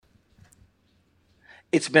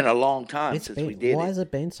It's been a long time It's since we been. did Why it. has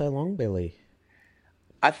it been so long, Billy?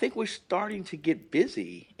 I think we're starting to get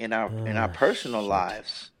busy in our Ah, personal shit.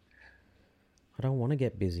 lives. I don't want to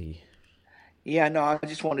get busy. Yeah, no, I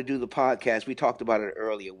just want to do the podcast. We talked about it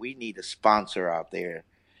earlier. We need a sponsor out there,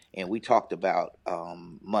 and we talked about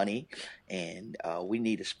money, and we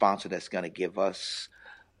need a sponsor that's going to give us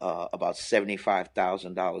about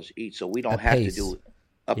 $75,000 each, so we A don't have to piece. do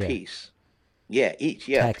a Yeah. piece. Yeah, each.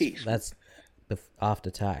 Yeah, a Tax. piece. That's after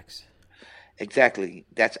tax. Exactly.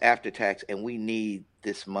 That's after tax, and we need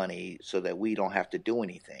this money so that we don't have to do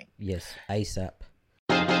anything. Yes. ASAP.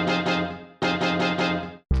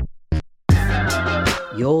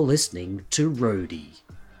 You're listening to Roadie,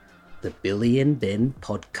 the Billy and Ben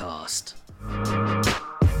podcast.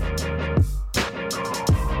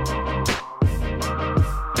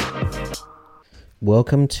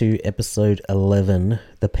 Welcome to episode 11,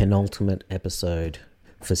 the penultimate episode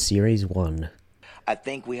for series 1. I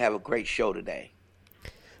think we have a great show today.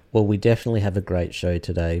 Well, we definitely have a great show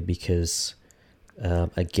today because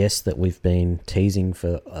a guest that we've been teasing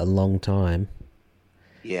for a long time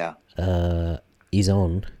Yeah. is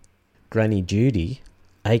on. Granny Judy,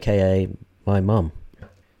 aka my mum.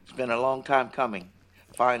 It's been a long time coming.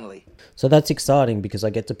 Finally. So that's exciting because I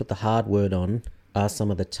get to put the hard word on, ask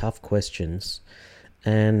some of the tough questions,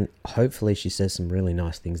 and hopefully she says some really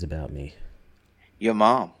nice things about me. Your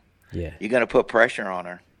mom. Yeah. You're going to put pressure on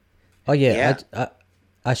her. Oh yeah, Yeah.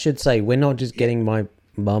 I should say we're not just Yeah. getting my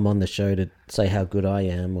mum on the show to say how good I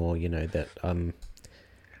am, or that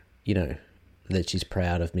you know, that she's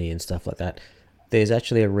proud of me and stuff like that. There's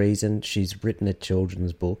actually a reason. She's written a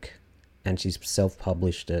children's book, and she's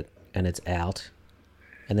self-published it, and it's out.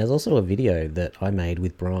 And there's also a video that I made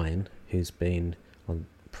with Brian, who's been on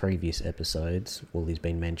previous episodes. Well, he's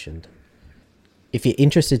been mentioned. If you're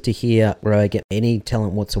interested to hear where I get any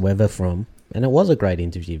talent whatsoever from, and it was a great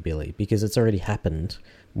interview, Billy, because it's already happened.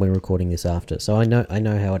 We're recording this after, so I know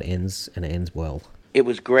how it ends, and it ends well. It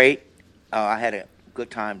was great. I had a good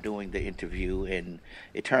time doing the interview, and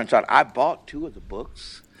it turns out I bought two of the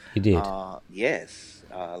books. You did. Yes.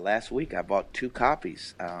 Last week I bought two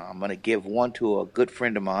copies. I'm going to give one to a good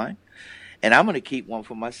friend of mine, and I'm going to keep one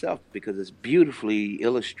for myself because it's beautifully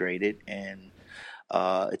illustrated and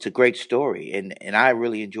it's a great story. And I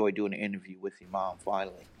really enjoyed doing the interview with your mom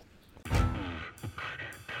finally.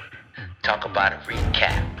 Talk about a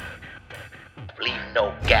recap. Leave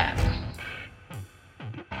no gap.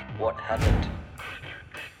 What happened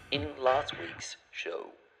in last week's show?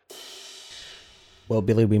 Well,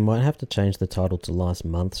 Billy, we might have to change the title to last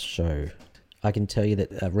month's show. I can tell you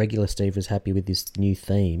that regular Steve was happy with this new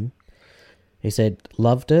theme. He said,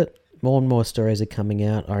 loved it. More and more stories are coming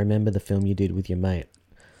out. I remember the film you did with your mate.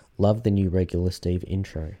 Love the new regular Steve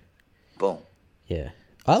intro. Boom. Yeah.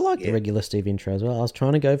 I like the Yeah. regular Steve intro as well. I was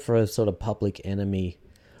trying to go for a sort of Public Enemy,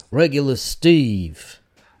 regular Steve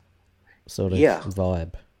sort of Yeah.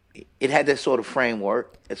 vibe. It had this sort of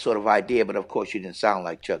framework, that sort of idea, but of course you didn't sound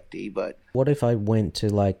like Chuck D. But What if I went to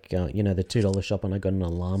like, the $2 shop and I got an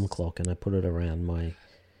alarm clock and I put it around my,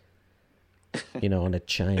 on a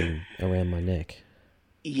chain around my neck?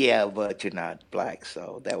 yeah, but you're not black,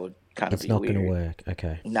 so that would kind of It's be not going to weird. work.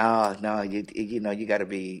 Okay. No, no, you got to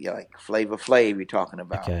be like Flavor Flav. You're talking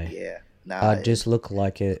about, Okay. yeah. Nah, I'd just look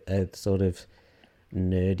like a sort of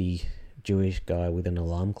nerdy Jewish guy with an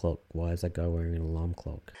alarm clock. Why is that guy wearing an alarm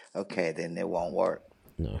clock? okay, then it won't work.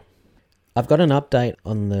 No. I've got an update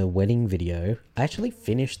on the wedding video. I actually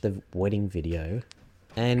finished the wedding video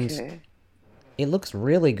and Okay. it looks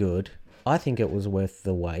really good. I think it was worth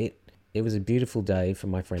the wait. It was a beautiful day for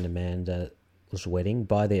my friend Amanda's wedding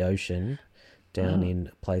by the ocean down in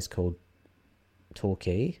a place called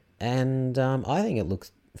Torquay. And I think it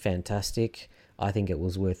looks fantastic. I think it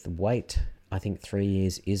was worth the wait. I think 3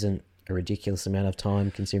 years isn't a ridiculous amount of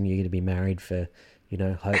time considering you're going to be married for,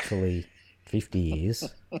 hopefully 50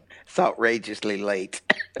 years. It's outrageously late.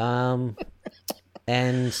 Um,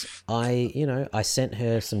 and I sent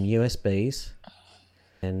her some USBs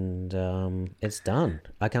and it's done.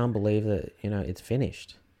 I can't believe that, it's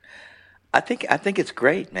finished. I think it's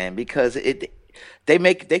great, man, because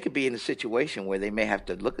they could be in a situation where they may have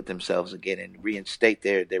to look at themselves again and reinstate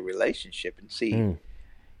their relationship and see,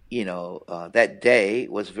 Mm, that day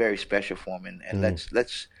was very special for them, and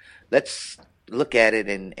mm. let's look at it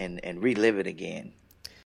and relive it again.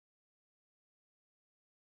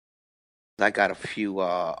 I got a few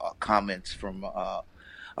comments from a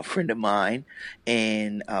friend of mine,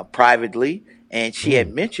 and privately, and she had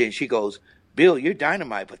Mm. mentioned, she goes, "Bill, you're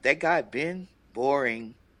dynamite, but that guy Ben,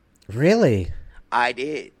 boring." Really? I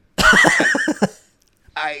did.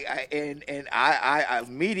 I I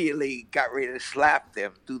immediately got ready to slap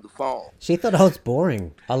them through the phone. She thought I was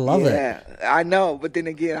boring. I love it. Yeah, I know. But then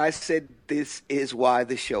again, I said this is why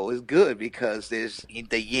the show is good because there's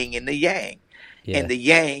the yin and the yang, and Yeah. the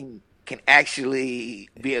yang can actually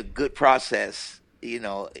be a good process.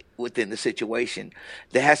 Within the situation,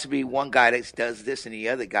 there has to be one guy that does this and the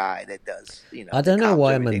other guy that does, I that don't know calms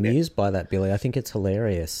why I'm everything down. amused by that, Billy. I think it's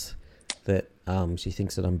hilarious that she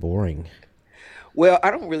thinks that I'm boring. Well,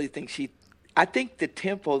 I don't really think she. I think the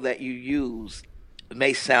tempo that you use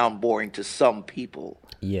may sound boring to some people,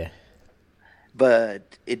 Yeah.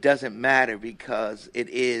 but it doesn't matter because it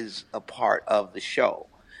is a part of the show.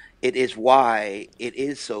 It is why it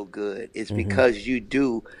is so good. It's because you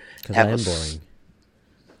do Because I have am boring.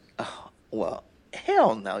 well,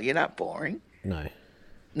 hell no, you're not boring. No.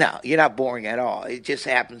 No, you're not boring at all. It just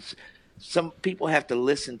happens. Some people have to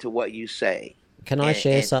listen to what you say, Can I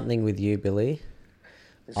share and something with you, Billy?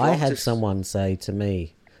 as I long as had it's someone say to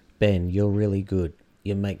me, Ben, you're really good.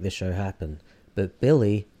 You make the show happen. But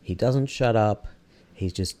Billy, he doesn't shut up. He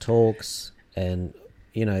just talks. And,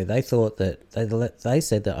 they thought that, they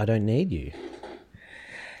said that I don't need you.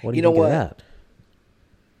 What do you you know think of what? that?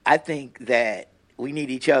 I think that we need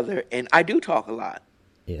each other, and I do talk a lot.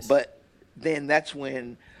 Yes. But then that's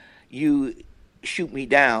when you shoot me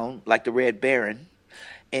down like the Red Baron,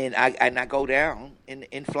 and I go down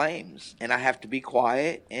in flames, and I have to be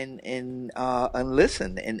quiet and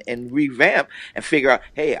listen and revamp and figure out,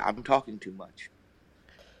 hey, I'm talking too much.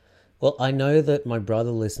 Well, I know that my brother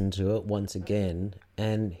listened to it once again,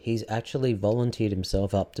 and he's actually volunteered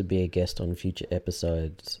himself up to be a guest on future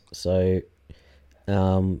episodes. So,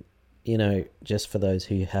 just for those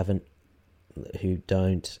who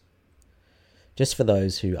don't, just for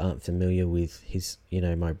those who aren't familiar with his,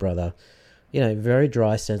 my brother, very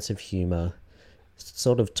dry sense of humor,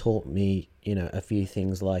 sort of taught me, a few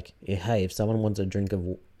things like, hey, if someone wants a drink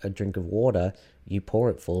of water, you pour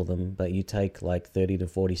it for them, but you take like 30 to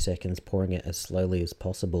 40 seconds pouring it as slowly as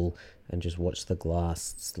possible and just watch the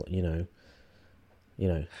glass, slowly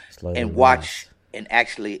And rise. watch and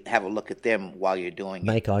actually have a look at them while you're doing it.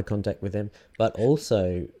 Make eye contact with them. But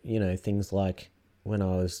also, things like when I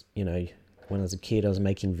was, when I was a kid, I was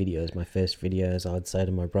making videos, my first videos, I'd say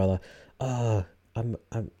to my brother, oh,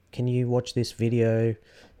 can you watch this video?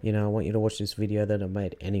 I want you to watch this video that I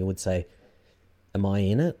made. And he would say, am I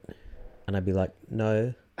in it? And I'd be like,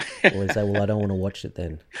 no. Or he'd say, well, I don't want to watch it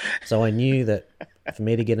then. So I knew that for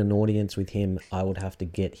me to get an audience with him, I would have to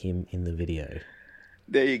get him in the video.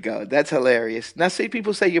 There you go. That's hilarious. Now, see,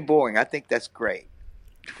 people say you're boring. I think that's great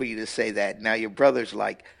for you to say that. Now, your brother's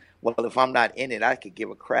like, well, if I'm not in it, I could give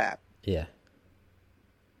a crap. Yeah.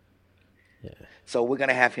 Yeah. So we're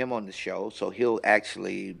gonna have him on the show. So he'll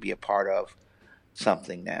actually be a part of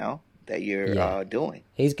something now that you're Yeah. doing.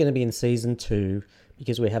 He's going to be in season 2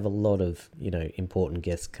 because we have a lot of, important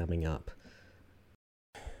guests coming up.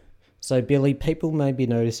 So, Billy, people may be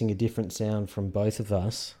noticing a different sound from both of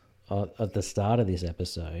us at the start of this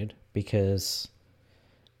episode because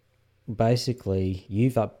basically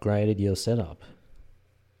you've upgraded your setup.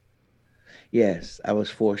 Yes, I was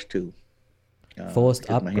forced to Forced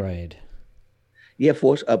because my upgrade. yeah,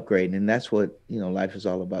 forced upgrade, and that's what life is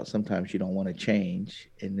all about. Sometimes you don't want to change,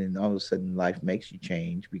 and then all of a sudden life makes you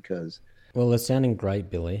change because Well, it's sounding great,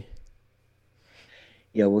 Billy.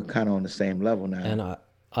 yeah, we're kind of on the same level now. And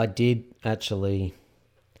I did actually.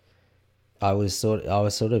 I was sort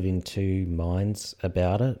of in two minds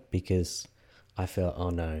about it because I felt, oh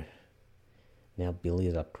no, now Billy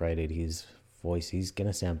has upgraded his voice. He's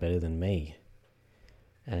gonna sound better than me,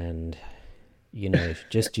 and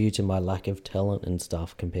just due to my lack of talent and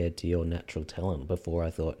stuff compared to your natural talent. Before I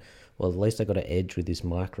thought, well, at least I got an edge with this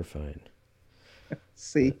microphone. But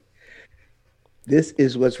See, this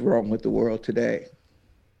is what's wrong with the world today.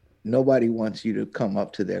 Nobody wants you to come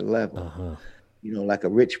up to their level. Like a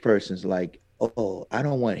rich person's like, oh, I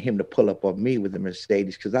don't want him to pull up on me with a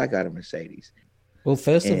Mercedes because I got a Mercedes. well,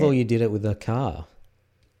 first of all, And you did it with a car.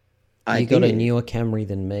 I You got a did. newer Camry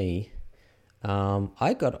than me.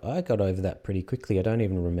 I got over that pretty quickly. I don't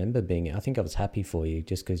even remember being. I think I was happy for you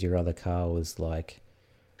just because your other car was like,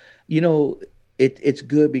 You know, it's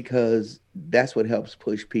good because that's what helps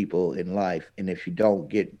push people in life. And if you don't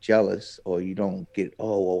get jealous or you don't get,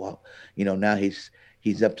 oh, well, now he's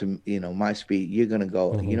up to, my speed, you're gonna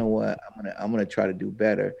go, you know what, I'm gonna try to do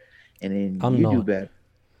better. And then I'm you do not. better,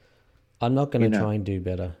 I'm not you gonna know. try and do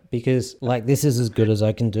better because like this is as good as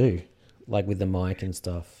I can do, like with the mic and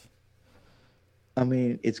stuff. I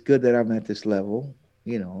mean, it's good that I'm at this level,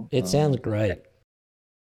 you know. It sounds great,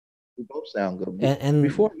 We both sound good. and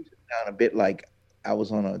Before we used to sound a bit like I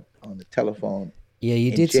was on the telephone Yeah,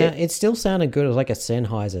 you in did jail. sound. It still sounded good. It was like a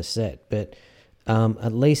Sennheiser set, but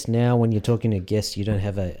at least now when you're talking to guests, you don't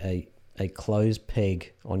have a clothes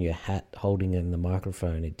peg on your hat holding in the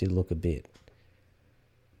microphone. It did look a bit,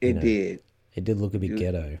 you It know, did. it did look a bit You-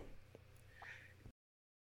 ghetto.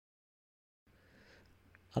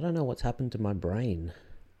 I don't know what's happened to my brain.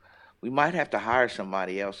 We might have to hire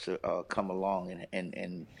somebody else to come along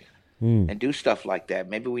Hmm. and do stuff like that.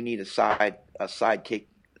 Maybe we need a sidekick,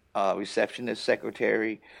 receptionist,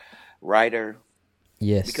 secretary, writer,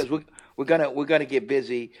 Yes, because we're gonna get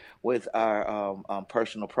busy with our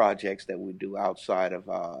personal projects that we do outside of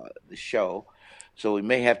the show. So we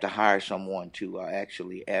may have to hire someone to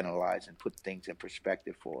actually analyze and put things in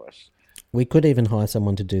perspective for us. we could even hire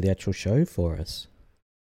someone to do the actual show for us.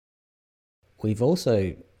 We've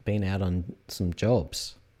also been out on some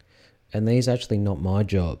jobs, and these are actually not my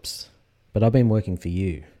jobs, but I've been working for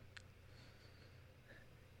you.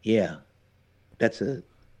 Yeah, that's a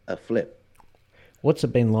flip. What's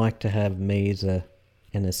it been like to have me as an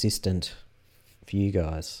assistant for you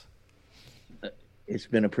guys? It's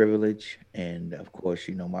been a privilege, and of course,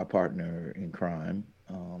 my partner in crime,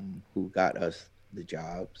 who got us the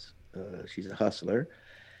jobs. She's a hustler,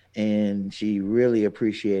 and she really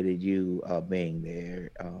appreciated you being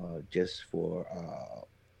there. Just for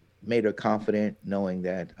made her confident, knowing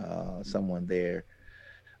that someone there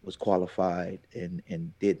was qualified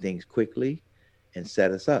and did things quickly and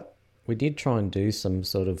set us up. We did try and do some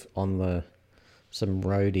sort of some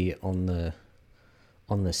roadie on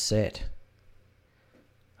the set.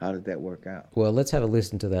 How did that work out? Well, let's have a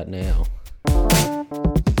listen to that now.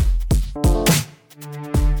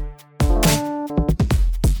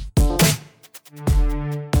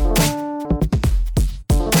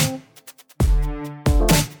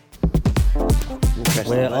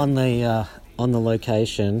 We're on the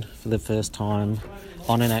location for the first time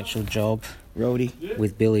on an actual job Roadie.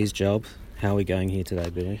 with Billy's job. How are we going here today,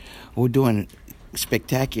 Billy? We're doing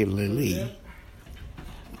spectacularly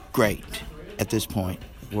great at this point.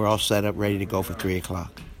 We're all set up, ready to go for 3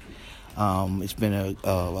 o'clock. It's been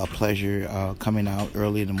a pleasure coming out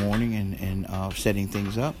early in the morning and setting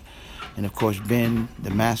things up. And of course, Ben,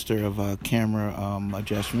 the master of camera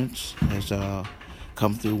adjustments, has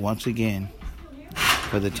come through once again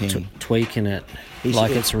for the team. Tweaking it He's-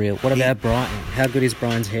 like it's real. What he- about Brian? How good is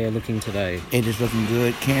Brian's hair looking today? It is looking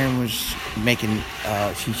good. Karen was making,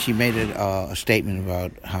 she made a statement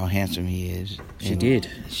about how handsome he is. She And did.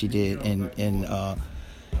 She did. And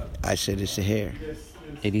I said it's the hair.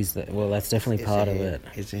 It is well. That's definitely It's part the of hair. it.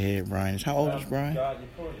 It's the hair, Brian. How old is Brian?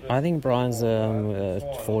 I think Brian's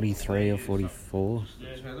 43 or 44.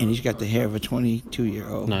 And he's got the hair of a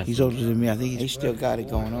 22-year-old. No. He's older than me. I think he's still got it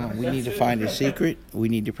going on. We need to find his secret. We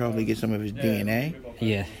need to probably get some of his DNA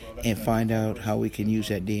Yeah. and find out how we can use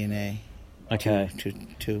that DNA Okay.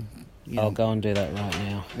 to I'll go and do that right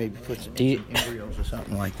now. maybe put some Do you- embryos or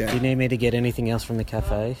something like that. Do you need me to get anything else from the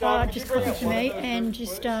cafe? Just coffee for me and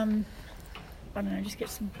just I don't know, just get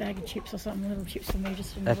some bag of chips or something, little chips for me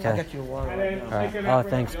just to Okay. I got you a water right now. All right. Oh,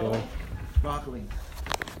 thanks, Billy. Broccoli.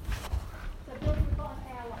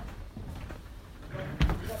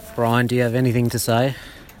 Brian, do you have anything to say?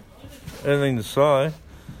 Anything to say?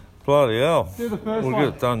 Bloody hell. We'll get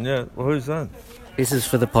it done yet. Well, who's that? This is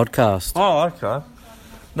for the podcast. Oh, okay.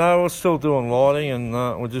 No, we're still doing lighting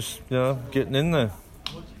and we're just, getting in there.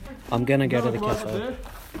 I'm going to go to the cafe.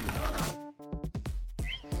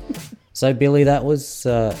 So, Billy, that was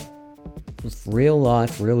real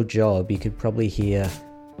life, real job. You could probably hear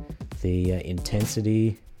the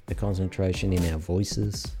intensity, the concentration in our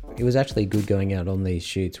voices. It was actually good going out on these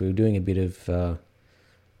shoots. We were doing a bit of,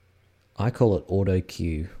 I call it auto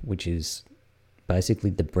cue, which is basically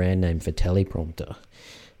the brand name for teleprompter.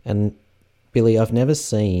 And Billy, I've never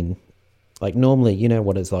seen, like normally, you know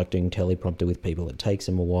what it's like doing teleprompter with people. It takes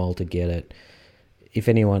them a while to get it. If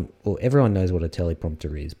anyone, well, everyone knows what a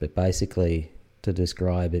teleprompter is, but basically to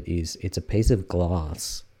describe it is, it's a piece of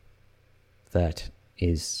glass that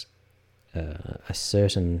is a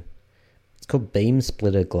certain, it's called beam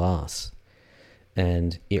splitter glass,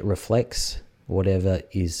 and it reflects whatever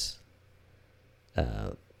is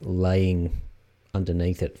laying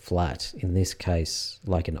underneath it flat, in this case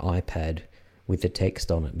like an iPad with the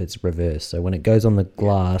text on it, but it's reversed. So when it goes on the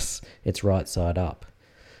glass, it's right side up.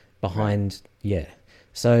 Behind, yeah.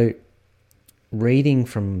 So reading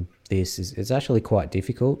from this is actually quite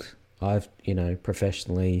difficult. I've,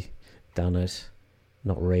 professionally done it,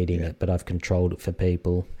 not reading it, but I've controlled it for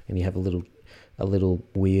people, and you have a little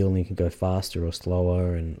wheel and you can go faster or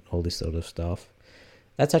slower and all this sort of stuff.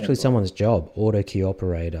 That's actually someone's job, auto cue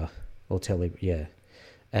operator or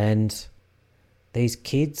and these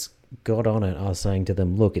kids got on it. I was saying to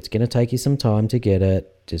them, look, it's going to take you some time to get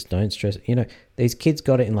it. Just don't stress. You know, these kids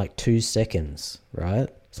got it in like 2 seconds, right?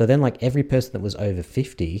 So then like every person that was over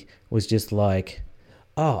 50 was just like,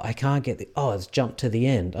 oh, I can't get it's jumped to the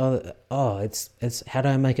end. It's how do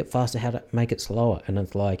I make it faster? How do I make it slower? And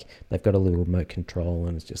it's like they've got a little remote control,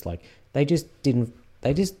 and it's just like they just did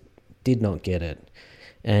not get it.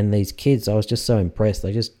 And these kids, I was just so impressed.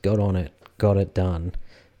 They just got on it, got it done,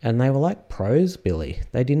 and they were like pros, Billy.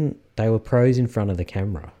 They were pros in front of the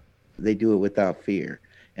camera. They do it without fear,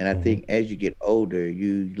 and I think as you get older,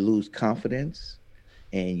 you lose confidence,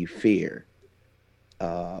 and you fear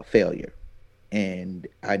failure. And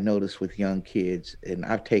I notice with young kids, and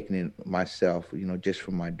I've taken it myself, just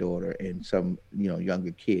from my daughter and some,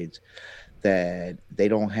 younger kids, that they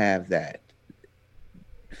don't have that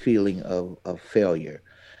feeling of failure.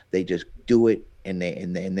 They just do it, and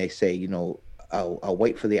they say, I'll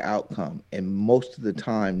wait for the outcome. And most of the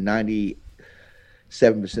time, 97%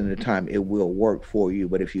 of the time, it will work for you.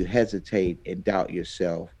 But if you hesitate and doubt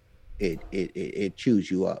yourself, it chews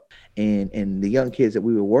you up. And the young kids that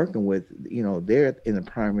we were working with, they're in the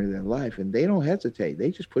prime of their life, and they don't hesitate. They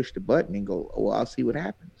just push the button and go, well, I'll see what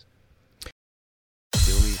happens.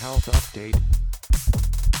 Billy Health Update.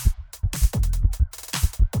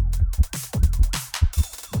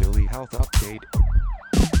 Billy Health Update.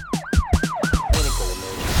 Medical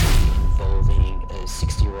emergency involving a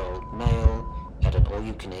 60-year-old male at an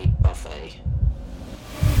all-you-can-eat buffet.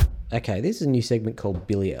 Okay, this is a new segment called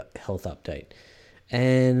Billy Health Update.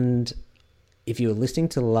 And if you were listening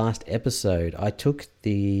to the last episode, I took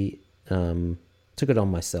it on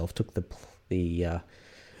myself, took the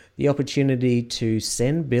opportunity to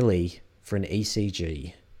send Billy for an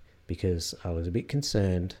ECG because I was a bit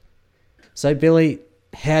concerned. So, Billy,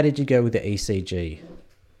 how did you go with the ECG?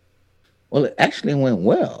 Well, it actually went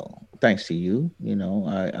well, thanks to you. You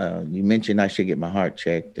mentioned I should get my heart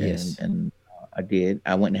checked, and I did.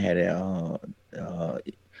 I went and had a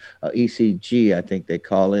ECG, I think they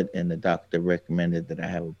call it, and the doctor recommended that I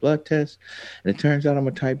have a blood test. And it turns out I'm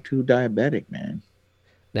a type 2 diabetic, man.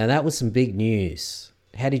 Now, that was some big news.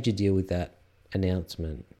 How did you deal with that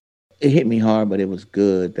announcement? It hit me hard, but it was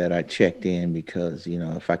good that I checked in because,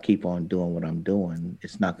 if I keep on doing what I'm doing,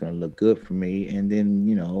 it's not going to look good for me. And then,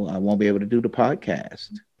 I won't be able to do the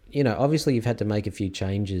podcast. Obviously you've had to make a few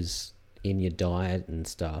changes in your diet and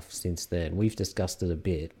stuff since then. We've discussed it a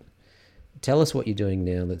bit. Tell us what you're doing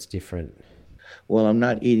now that's different. Well, I'm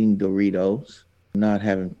not eating Doritos. I'm not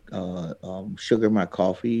having sugar in my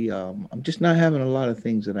coffee. I'm just not having a lot of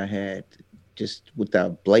things that I had just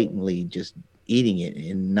without blatantly just eating it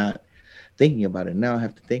and not thinking about it. Now I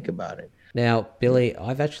have to think about it. Now, Billy,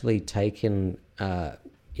 I've actually taken,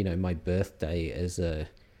 my birthday as a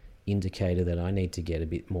indicator that I need to get a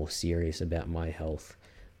bit more serious about my health.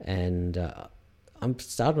 And I'm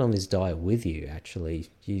starting on this diet with you, actually.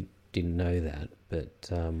 You didn't know that,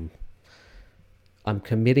 but I'm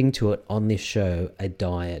committing to it on this show, a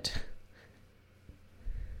diet.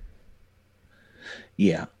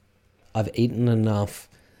 Yeah. I've eaten enough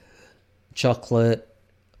chocolate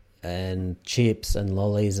and chips and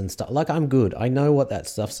lollies and stuff. Like, I'm good. I know what that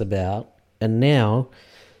stuff's about. And now,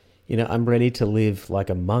 I'm ready to live like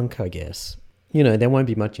a monk, I guess. There won't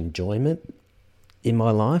be much enjoyment in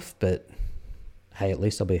my life, but hey, at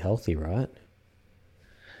least I'll be healthy, right?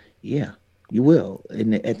 Yeah, you will.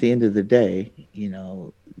 And at the end of the day,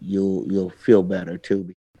 you'll feel better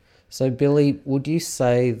too. So, Billy, would you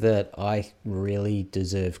say that I really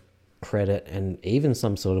deserve credit and even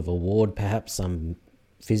some sort of award, perhaps some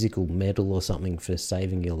physical medal or something for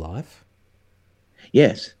saving your life?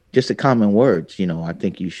 Yes, just the common words. I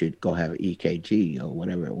think you should go have an EKG or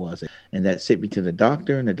whatever it was. And that sent me to the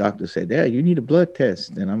doctor, and the doctor said, yeah, you need a blood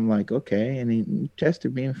test. And I'm like, okay. And he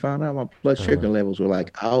tested me and found out my blood sugar levels were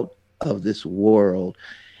like out of this world.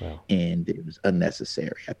 Wow. And it was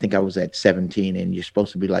unnecessary. I think I was at 17, and you're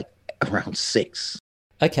supposed to be like around 6.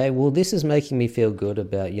 Okay, well, this is making me feel good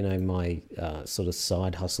about, my sort of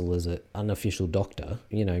side hustle as an unofficial doctor,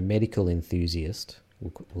 medical enthusiast,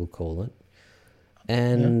 we'll call it.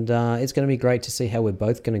 And it's going to be great to see how we're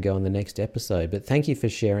both going to go on the next episode. But thank you for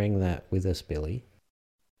sharing that with us, Billy.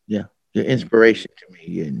 Yeah, you're inspiration to me.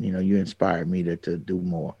 You inspired me to do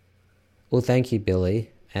more. Well, thank you,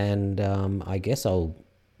 Billy. And I guess I'll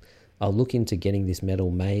look into getting this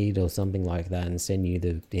medal made or something like that and send you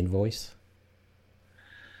the invoice.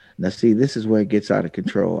 Now, see, this is where it gets out of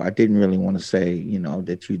control. I didn't really want to say,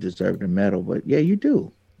 that you deserve the medal, but yeah, you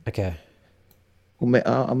do. Okay.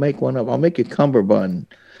 I'll make one up. I'll make a cummerbund.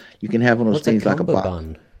 You can have one of those things like a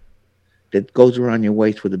box that goes around your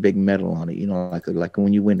waist with a big medal on it. Like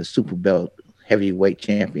when you win the Super Belt heavyweight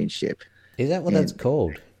championship. Is that what And that's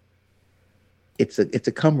called? It's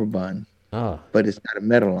a cummerbund, Oh, but it's got a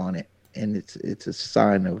medal on it, and it's a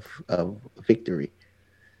sign of victory.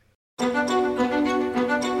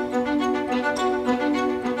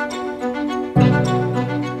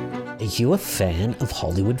 are you a fan of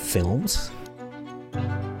Hollywood films?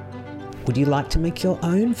 Would you like to make your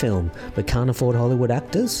own film but can't afford Hollywood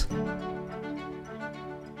actors?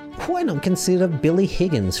 Why not consider Billy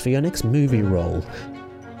Higgins for your next movie role?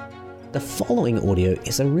 The following audio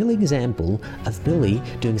is a real example of Billy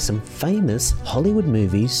doing some famous Hollywood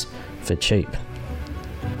movies for cheap.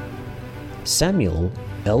 Samuel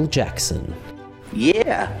L. Jackson.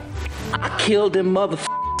 Yeah, I killed them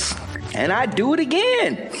motherfuckers, and I do it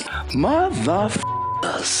again.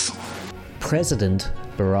 Motherfuckers. President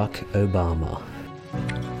Barack Obama.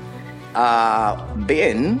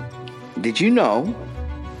 Ben, did you know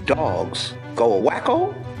dogs go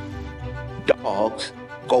wacko? Dogs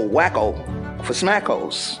go wacko for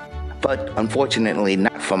smackos, but unfortunately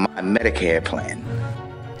not for my Medicare plan.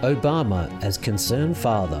 Obama as concerned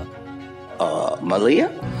father. Malia,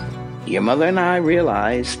 your mother and I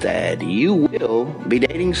realize that you will be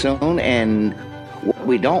dating soon, and what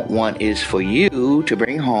we don't want is for you to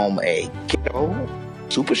bring home a ghetto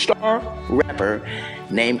superstar rapper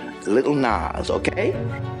named Little Nas, okay?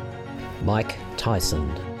 Mike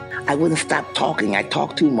Tyson. I wouldn't stop talking. I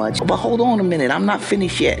talk too much. But hold on a minute. I'm not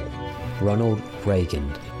finished yet. Ronald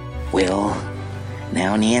Reagan. Well,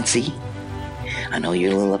 now, Nancy, I know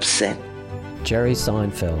you're a little upset. Jerry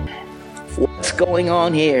Seinfeld. What's going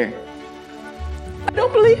on here? I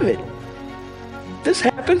don't believe it. This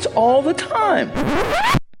happens all the time.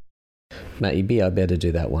 Maybe I better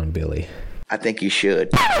do that one, Billy. I think you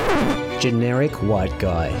should. Generic white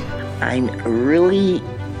guy. I'm really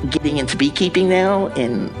getting into beekeeping now,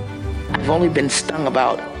 and I've only been stung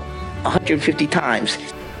about 150 times.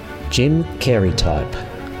 Jim Carrey type.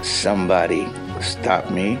 Somebody stop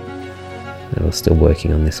me. We're still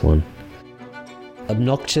working on this one.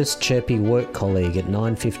 Obnoxious, chirpy work colleague at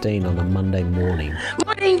 9:15 on a Monday morning.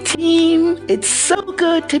 Morning, team. It's so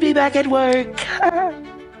good to be back at work.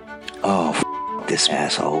 Oh, this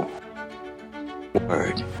asshole.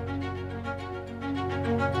 Word.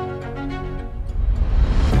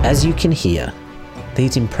 As you can hear,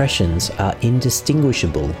 these impressions are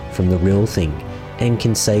indistinguishable from the real thing and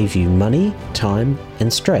can save you money, time,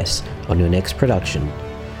 and stress on your next production.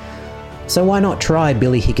 So why not try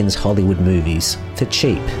Billy Higgins' Hollywood movies for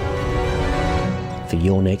cheap for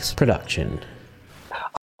your next production?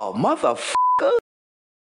 Oh, motherfucker.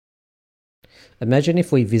 Imagine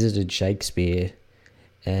if we visited Shakespeare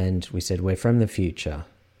and we said, we're from the future.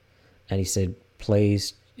 And he said,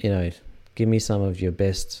 please, give me some of your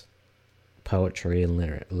best poetry and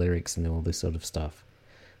lyrics and all this sort of stuff.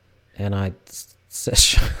 And I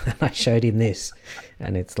showed him this.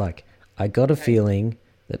 And it's like, I got a feeling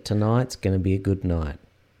that tonight's going to be a good night.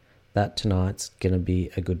 That tonight's going to be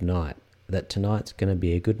a good night. That tonight's going to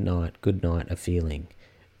be a good night a feeling.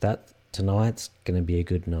 That tonight's going to be a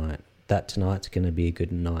good night. That tonight's going to be a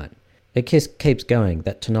good night. It keeps going.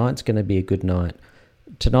 That tonight's going to be a good night.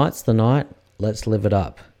 Tonight's the night, let's live it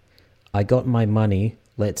up. I got my money,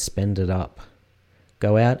 let's spend it up.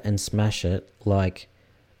 Go out and smash it like,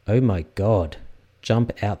 oh my God,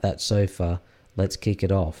 jump out that sofa, let's kick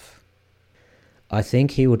it off. I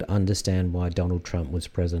think he would understand why Donald Trump was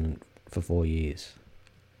president for 4 years.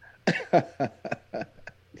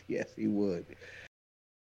 Yes, he would.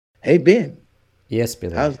 Hey, Ben. Yes,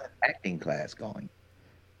 Billy. How's that acting class going?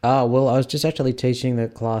 Well, I was just actually teaching the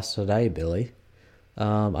class today, Billy.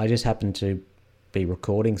 I just happened to be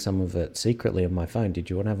recording some of it secretly on my phone. Did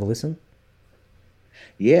you want to have a listen?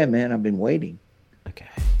 Yeah, man, I've been waiting. Okay,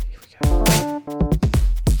 here we go.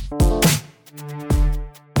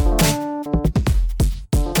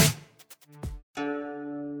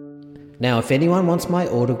 Now, if anyone wants my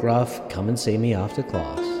autograph, come and see me after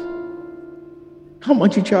class. How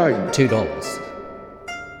much you charging? $2.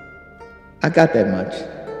 I got that much.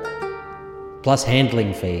 Plus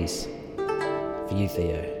handling fees. For you,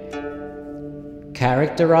 Theo.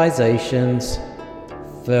 Characterizations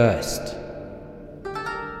first.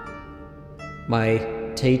 My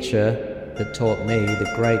teacher that taught me,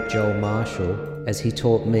 the great Joel Marshall, as he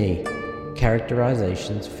taught me,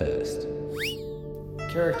 characterizations first.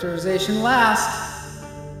 Characterization last.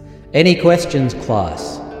 Any questions,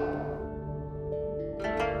 class?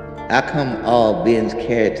 How come all Ben's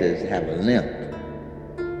characters have a limp?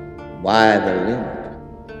 Why the limp?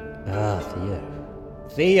 Ah,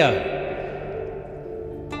 Theo.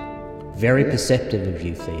 Very perceptive of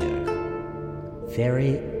you, Theo.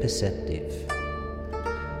 Very perceptive.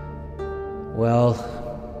 Well,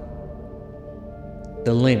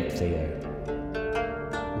 the limp, Theo.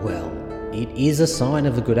 Well, it is a sign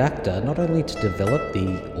of a good actor, not only to develop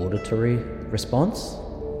the auditory response,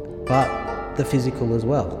 but the physical as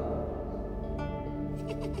well.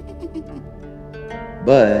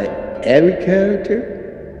 But every character?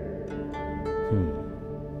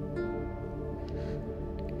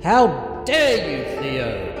 How dare you,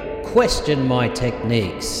 Theo, question my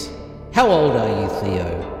techniques? How old are you,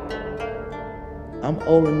 Theo? I'm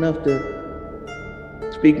old enough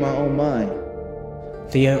to speak my own mind.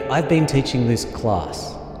 Theo, I've been teaching this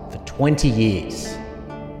class for 20 years.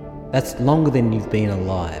 That's longer than you've been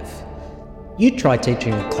alive. You try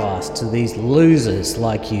teaching a class to these losers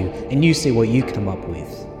like you, and you see what you come up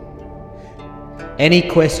with. Any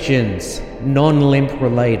questions, non-limp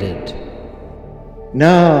related?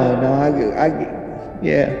 No,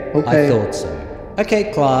 yeah, okay. I thought so.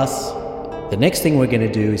 Okay, class. The next thing we're going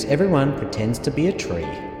to do is everyone pretends to be a tree.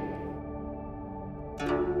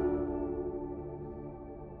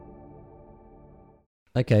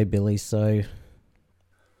 Okay, Billy, so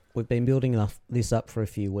we've been building this up for a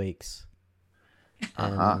few weeks.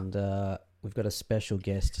 And we've got a special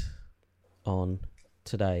guest on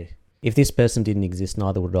today. If this person didn't exist,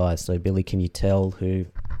 neither would I. So, Billy, can you tell who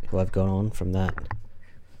I've got on from that?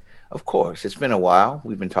 Of course. It's been a while.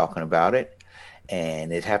 We've been talking about it.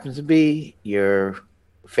 And it happens to be your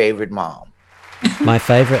favorite mom. My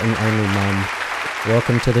favorite and only mum.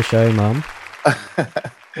 Welcome to the show, Mum.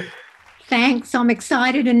 Thanks. I'm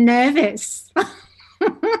excited and nervous.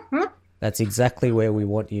 That's exactly where we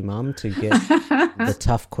want you, Mum, to get the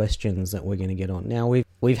tough questions that we're going to get on. Now,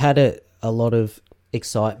 we've had a lot of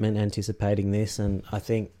excitement anticipating this, and I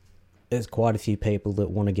think there's quite a few people that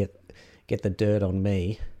want to get the dirt on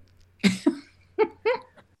me.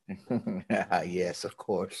 Yes, of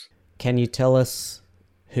course. Can you tell us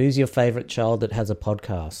who's your favourite child that has a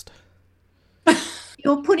podcast?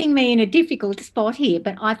 You're putting me in a difficult spot here,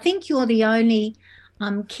 but I think you're the only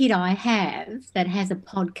kid I have that has a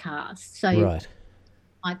podcast. So Right.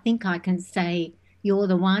 I think I can say you're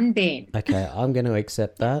the one, Ben. Okay, I'm going to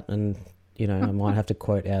accept that, and, I might have to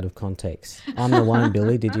quote out of context. I'm the one,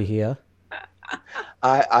 Billy. Did you hear?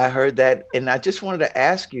 I heard that, and I just wanted to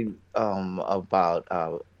ask you about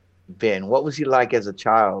Ben. What was he like as a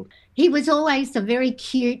child? He was always a very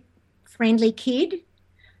cute, friendly kid,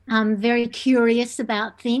 very curious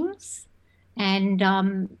about things, and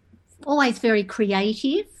always very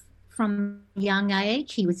creative from a young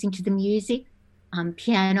age. He was into the music,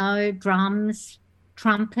 piano, drums,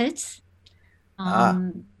 trumpet,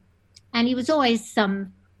 and he was always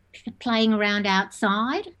playing around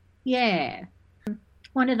outside. Yeah.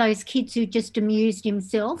 One of those kids who just amused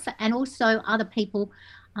himself, and also other people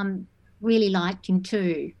really liked him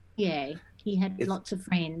too. Yeah, he had lots of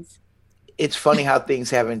friends. It's funny how things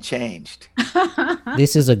haven't changed.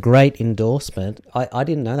 This is a great endorsement. I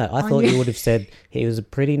didn't know that. I thought you would have said he was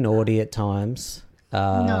pretty naughty at times.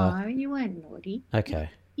 No, you weren't naughty. Okay.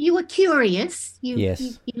 You were curious.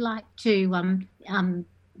 Yes. You liked to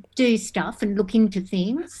do stuff and look into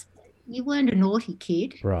things. You weren't a naughty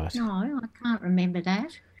kid. Right. No, I can't remember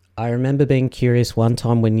that. I remember being curious one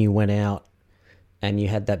time when you went out and you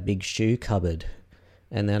had that big shoe cupboard.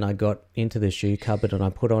 And then I got into the shoe cupboard and I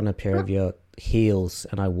put on a pair of your heels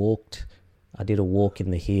and I did a walk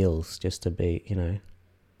in the heels just to be,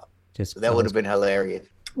 That would have been hilarious.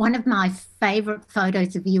 One of my favourite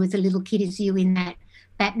photos of you as a little kid is you in that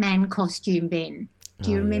Batman costume, Ben.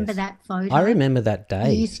 Do you remember that photo? I remember that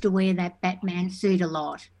day. You used to wear that Batman suit a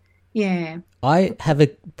lot. Yeah. I have a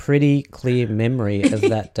pretty clear memory of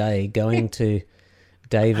that day going to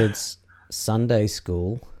David's Sunday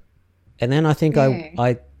school. And then I think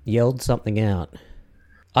I yelled something out.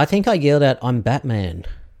 I think I yelled out, "I'm Batman."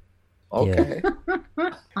 Okay.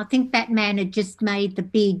 Yeah. I think Batman had just made the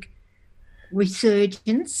big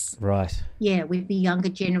resurgence. Right. Yeah, with the younger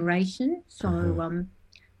generation. So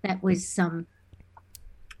that was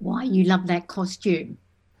why you love that costume.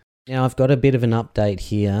 Now I've got a bit of an update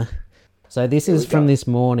here. So this is from this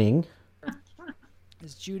morning.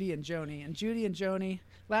 It's Judy and Joni. And Judy and Joni,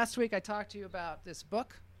 last week I talked to you about this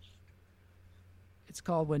book. It's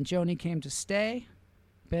called When Joni Came to Stay.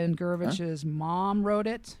 Ben Gurvich's mom wrote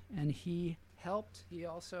it, and he helped. He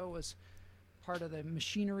also was part of the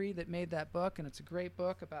machinery that made that book, and it's a great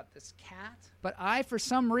book about this cat. But I, for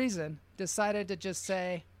some reason, decided to just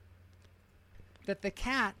say that the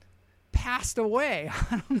cat passed away.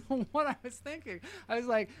 I don't know what I was thinking. I was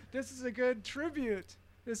like, this is a good tribute.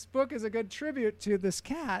 This book is a good tribute to this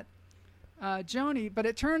cat, Joni. But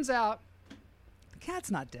it turns out the cat's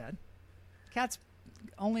not dead. The cat's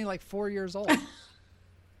only like 4 years old.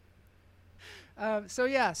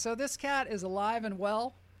 So this cat is alive and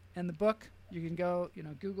well. And the book, you can go,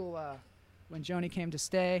 Google When Joni Came to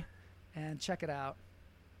Stay and check it out.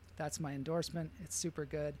 That's my endorsement. It's super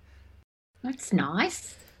good. That's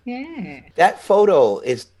nice. Yeah. That photo,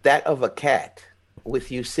 is that of a cat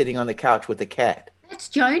with you sitting on the couch with the cat? That's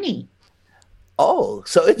Joni. Oh,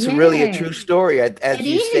 so it's really a true story, as It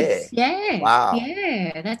you is. said. Yeah. Wow.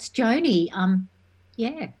 Yeah, that's Joni. A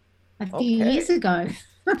few years ago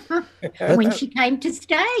when she came to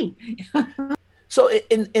stay. So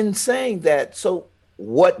in saying that, so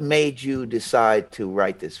what made you decide to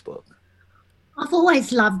write this book? I've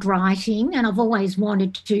always loved writing and I've always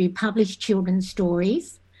wanted to publish children's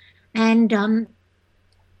stories. And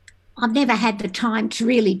I've never had the time to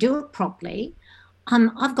really do it properly.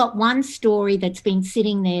 I've got one story that's been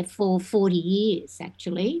sitting there for 40 years,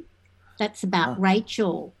 actually. That's about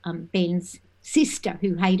Rachel, Ben's sister,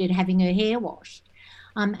 who hated having her hair washed.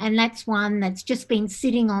 And that's one that's just been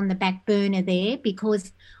sitting on the back burner there,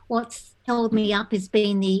 because what's held me up has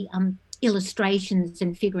been the illustrations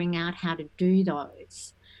and figuring out how to do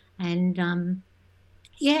those. And,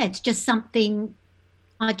 it's just something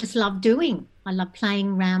I just love doing. I love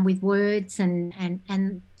playing around with words, and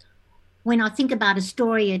when I think about a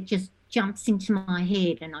story, it just jumps into my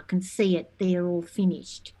head and I can see it there all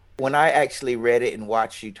finished. When I actually read it and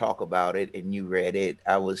watched you talk about it and you read it,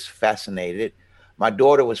 I was fascinated. My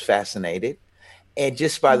daughter was fascinated. And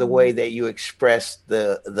just by the way that you expressed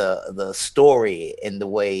the story and the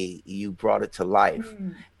way you brought it to life.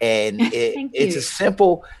 And it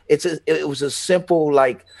was a simple,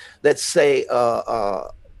 like, let's say,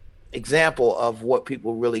 example of what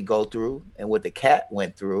people really go through and what the cat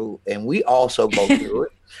went through, and we also go through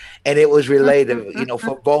it, and it was related,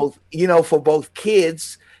 for both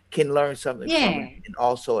kids can learn something from it, and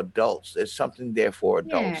also adults. There's something there for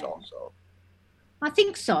adults also. I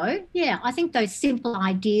think so. Yeah, I think those simple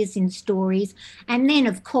ideas in stories, and then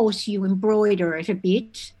of course you embroider it a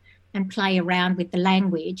bit and play around with the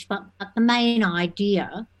language, but the main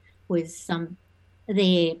idea was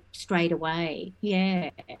there straight away.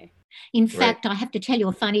 Yeah. In fact, I have to tell you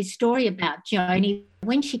a funny story about Joni.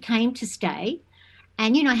 When she came to stay,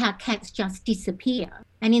 and you know how cats just disappear,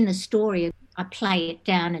 and in the story I play it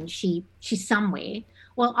down and she's somewhere.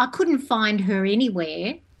 Well, I couldn't find her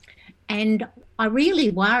anywhere, and I really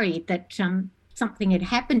worried that something had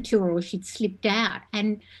happened to her or she'd slipped out.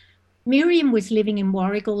 And Miriam was living in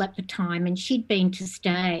Warrigal at the time and she'd been to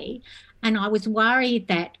stay. And I was worried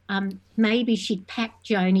that maybe she'd packed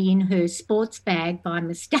Joni in her sports bag by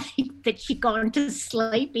mistake, that she'd gone to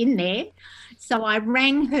sleep in there. So I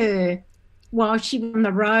rang her while she was on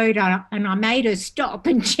the road and I made her stop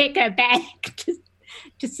and check her bag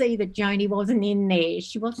to see that Joni wasn't in there.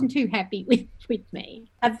 She wasn't too happy with me.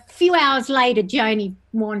 A few hours later, Joni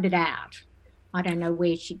wandered out. I don't know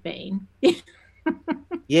where she'd been.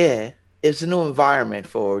 Yeah, it's a new environment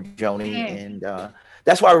for Joni, and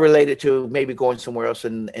that's why I related to maybe going somewhere else.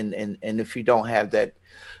 And if you don't have that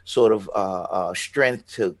sort of strength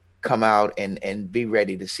to come out and be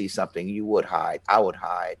ready to see something, you would hide. I would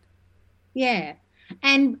hide. Yeah,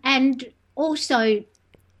 and also,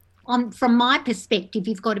 from my perspective,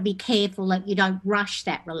 you've got to be careful that you don't rush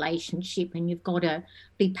that relationship, and you've got to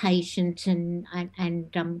be patient and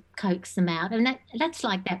coax them out. And that's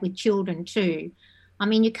like that with children too. I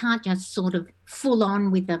mean, you can't just sort of full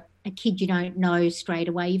on with a kid you don't know straight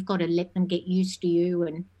away. You've got to let them get used to you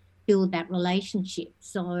and build that relationship.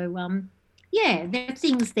 So, there are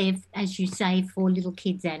things there, as you say, for little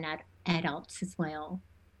kids and adults as well.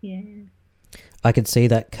 Yeah. I could see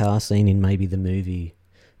that car scene in maybe the movie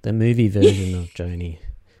version of Joni,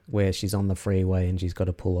 where she's on the freeway and she's got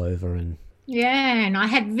to pull over and... Yeah, and I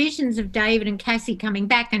had visions of David and Cassie coming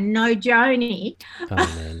back and no Joni. Oh,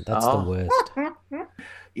 man, that's the worst.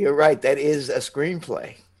 You're right. That is a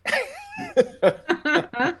screenplay.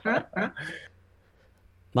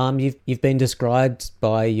 Mom, you've been described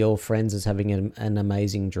by your friends as having an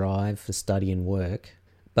amazing drive for study and work,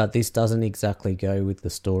 but this doesn't exactly go with the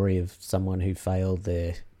story of someone who failed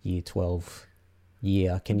their Year 12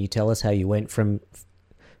 year. Can you tell us how you went from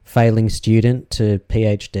failing student to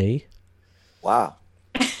PhD? Wow.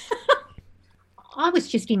 I was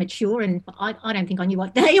just immature and I don't think I knew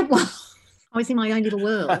what day it was. I was in my own little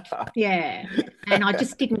world. Yeah. And I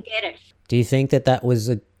just didn't get it. Do you think that was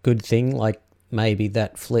a good thing? Like maybe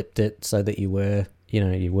that flipped it so that you were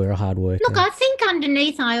a hard worker? Look, I think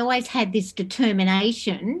underneath I always had this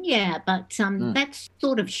determination. Yeah. But that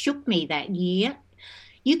sort of shook me that year.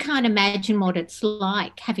 You can't imagine what it's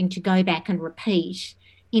like having to go back and repeat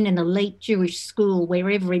in an elite Jewish school where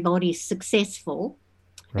everybody's successful.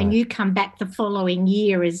 and Right. you come back the following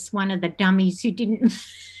year as one of the dummies who didn't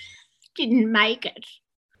didn't make it.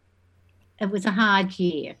 It was a hard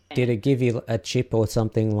year. Did it give you a chip or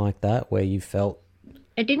something like that where you felt?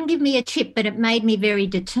 It didn't give me a chip, but it made me very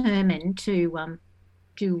determined to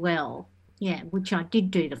do well. Yeah, which I did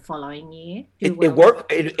do the following year. It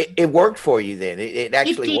worked. It worked for you then. It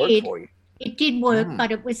actually worked for you. It did work,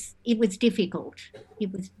 but it was difficult.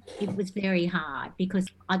 It was very hard because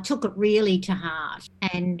I took it really to heart,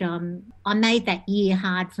 and I made that year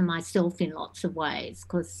hard for myself in lots of ways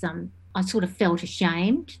because I sort of felt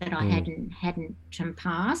ashamed that I hadn't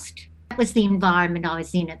passed. That was the environment I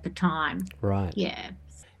was in at the time. Right. Yeah.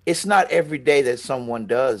 It's not every day that someone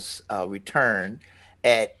does return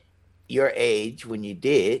at your age when you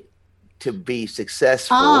did to be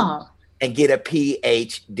successful and get a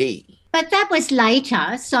PhD. But that was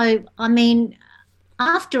later. So, I mean,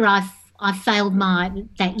 after I failed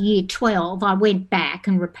that year 12, I went back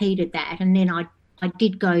and repeated that. And then I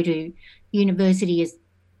did go to university as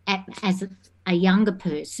a younger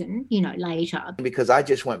person, later. Because I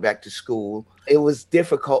just went back to school, it was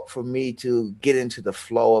difficult for me to get into the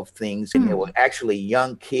flow of things. And there were actually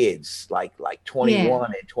young kids, like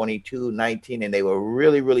 21 and 22, 19, and they were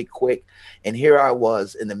really, really quick. And here I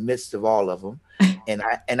was in the midst of all of them. And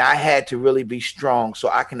I had to really be strong. So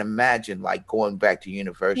I can imagine like going back to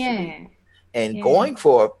university and going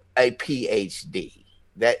for a PhD.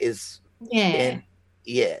 That is,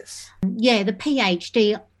 yes. Yeah, the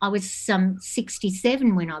PhD, I was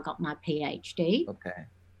 67 when I got my PhD. Okay.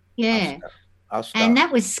 Yeah. I'll stop. And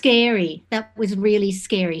that was scary. That was really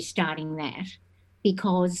scary starting that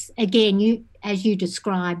because, again, as you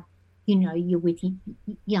described, you're with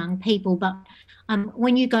young people, but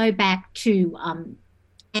when you go back to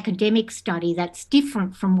academic study, that's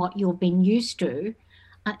different from what you've been used to.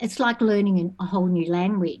 It's like learning a whole new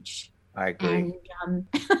language. I agree. And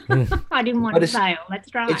I didn't want to fail.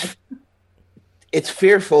 That's right. It's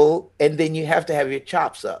fearful, and then you have to have your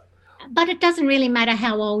chops up. But it doesn't really matter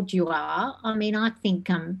how old you are. I mean, I think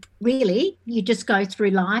really you just go through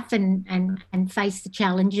life and face the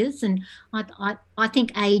challenges. And I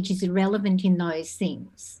think age is irrelevant in those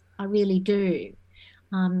things. I really do.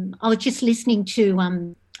 I was just listening to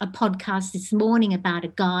a podcast this morning about a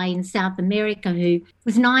guy in South America who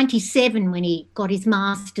was 97 when he got his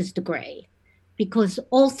master's degree. Because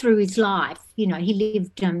all through his life, he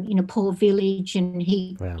lived in a poor village and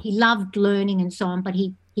he loved learning and so on, but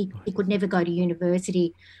he could never go to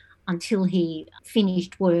university until he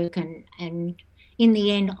finished work. And in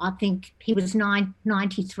the end, I think he was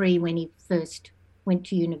 93 when he first went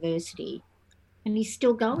to university. And he's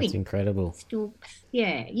still going. It's incredible.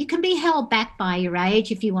 You can be held back by your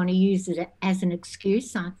age if you want to use it as an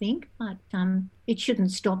excuse, I think. But it shouldn't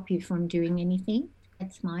stop you from doing anything.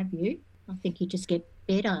 That's my view. I think you just get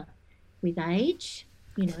better with age.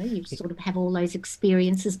 You sort of have all those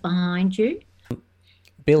experiences behind you.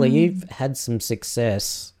 Billy, you've had some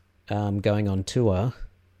success going on tour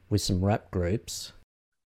with some rap groups.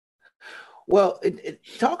 Well,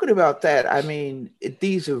 talking about that, I mean,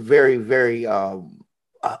 these are very, very up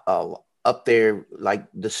there, like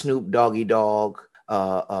the Snoop Doggy Dogg,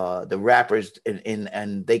 the rappers,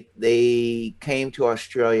 and they came to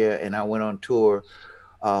Australia, and I went on tour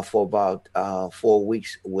for about 4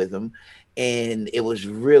 weeks with them, and it was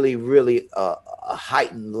really, really a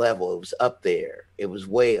heightened level. It was up there. It was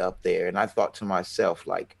way up there, and I thought to myself,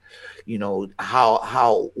 like,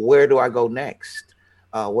 where do I go next?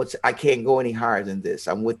 I can't go any higher than this.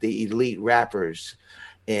 I'm with the elite rappers,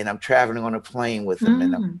 and I'm traveling on a plane with them,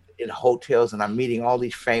 and I'm in hotels, and I'm meeting all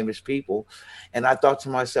these famous people, and I thought to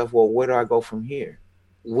myself, well, where do I go from here?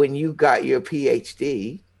 When you got your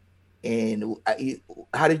PhD, and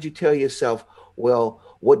how did you tell yourself, well,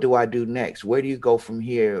 what do I do next? Where do you go from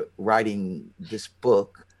here writing this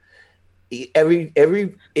book?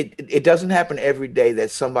 It doesn't happen every day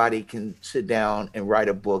that somebody can sit down and write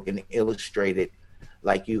a book and illustrate it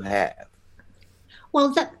like you have.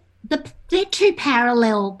 Well, they're two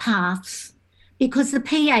parallel paths because the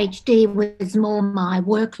PhD was more my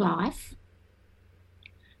work life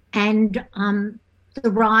and the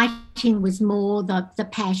writing was more the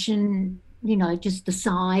passion, just the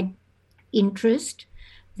side interest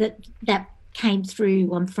that came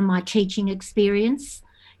through from my teaching experience.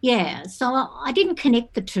 Yeah, so I didn't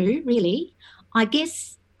connect the two really. I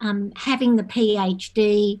guess having the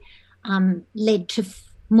PhD led to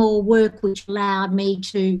more work, which allowed me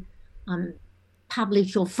to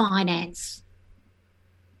publish or finance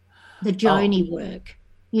the Joni work.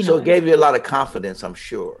 So it gave you a lot of confidence, I'm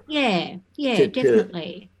sure. Yeah,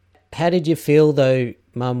 definitely. How did you feel though,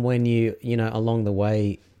 Mum, when you along the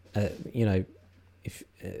way,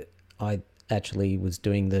 I actually was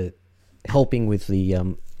doing helping with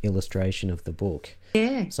the illustration of the book.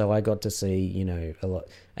 Yeah. So I got to see, a lot.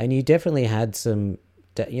 And you definitely had some,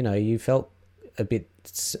 you felt a bit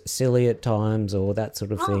silly at times or that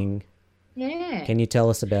sort of thing. Yeah. Can you tell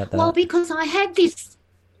us about that? Well, because I had this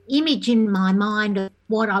image in my mind of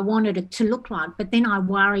what I wanted it to look like, but then I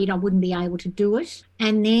worried I wouldn't be able to do it.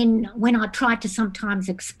 And then when I tried to sometimes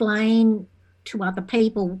explain to other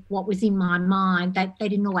people what was in my mind, they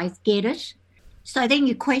didn't always get it. So then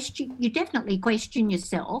you definitely question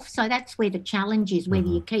yourself. So that's where the challenge is, whether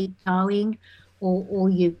you keep going or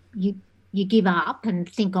you give up and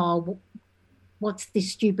think, oh, what's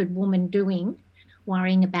this stupid woman doing,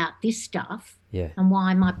 worrying about this stuff? Yeah. And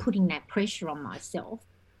why am I putting that pressure on myself?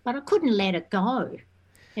 But I couldn't let it go.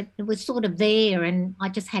 It was sort of there and I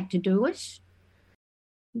just had to do it.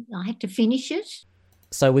 I had to finish it.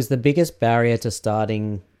 So was the biggest barrier to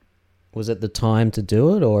starting, was it the time to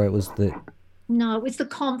do it, or it was the... No, it was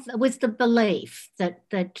it was the belief that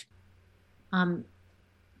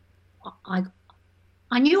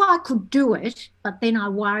I knew I could do it, but then I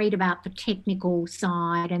worried about the technical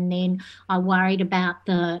side, and then I worried about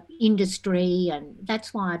the industry, and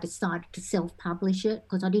that's why I decided to self-publish it,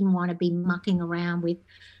 because I didn't want to be mucking around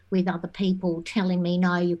with other people telling me,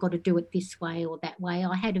 no, you've got to do it this way or that way.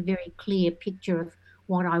 I had a very clear picture of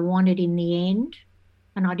what I wanted in the end,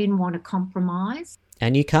 and I didn't want to compromise.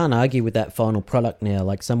 And you can't argue with that final product now.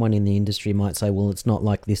 Like, someone in the industry might say, well, it's not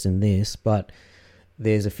like this and this, but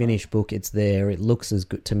there's a finished book, it's there, it looks as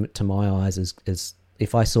good to my eyes as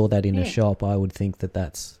if I saw that in a shop, I would think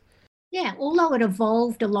that's... Yeah, although it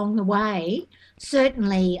evolved along the way,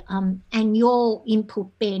 certainly, and your input,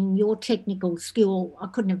 Ben, your technical skill, I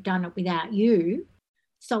couldn't have done it without you.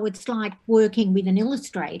 So it's like working with an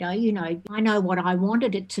illustrator, I know what I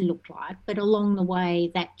wanted it to look like, but along the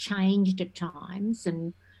way that changed at times,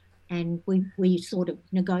 and we sort of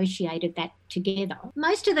negotiated that together.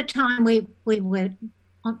 Most of the time we were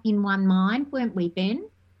in one mind, weren't we, Ben?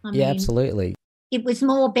 I mean, absolutely. It was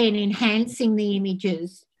more Ben enhancing the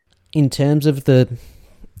images. In terms of the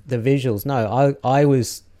visuals, no, I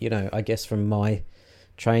was, I guess from my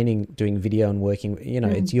training doing video and working,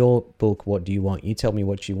 it's your book, what do you want? You tell me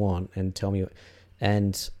what you want and tell me,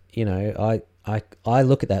 and, I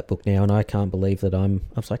look at that book now and I can't believe that I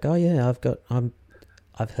was like, oh yeah,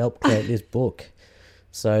 I've helped create this book.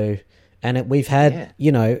 So, and we've had,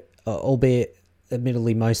 albeit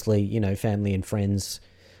admittedly mostly, family and friends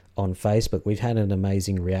on Facebook, we've had an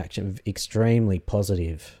amazing reaction, extremely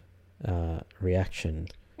positive reaction.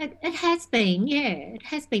 It has been, it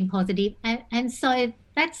has been positive. And so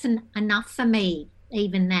that's enough for me,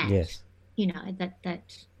 even that. Yes. That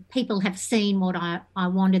people have seen what I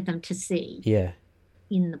wanted them to see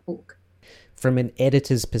in the book. From an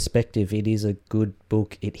editor's perspective, it is a good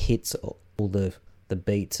book. It hits all the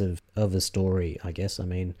beats of a story, I guess. I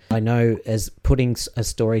mean, I know as putting a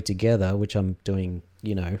story together, which I'm doing,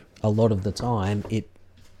 a lot of the time, it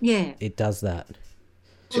does that.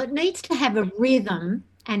 Well, it needs to have a rhythm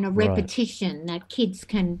and a repetition that kids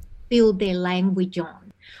can build their language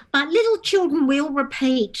on. But little children will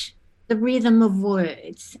repeat the rhythm of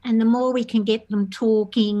words, and the more we can get them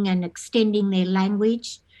talking and extending their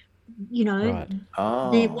language, they're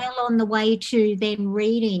well on the way to then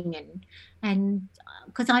reading and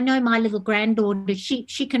because I know my little granddaughter, she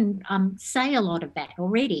can say a lot of that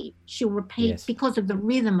already. She'll repeat because of the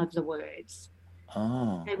rhythm of the words.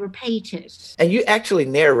 Oh. They repeat it. And you actually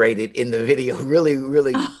narrated in the video really,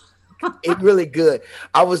 really, really good.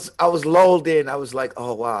 I was lulled in. I was like,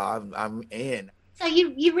 oh wow, I'm in. So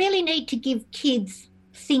you really need to give kids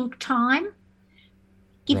think time.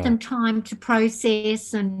 Give them time to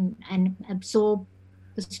process and absorb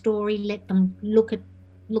the story. Let them look at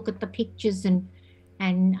the pictures and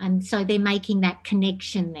so they're making that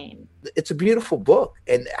connection then. It's a beautiful book,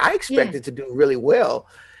 and I expect it to do really well,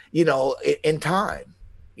 in time.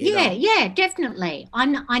 Yeah, definitely.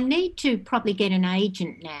 I need to probably get an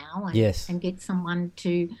agent now and get someone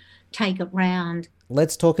to take it round.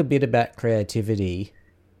 Let's talk a bit about creativity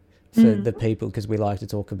for the people, because we like to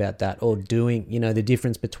talk about that, or doing, the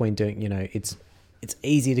difference between doing, it's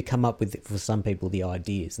easy to come up with, for some people, the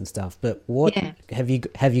ideas and stuff, but what have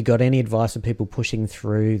you got any advice for people pushing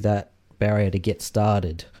through that barrier to get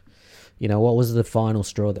started? What was the final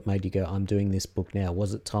straw that made you go, I'm doing this book now?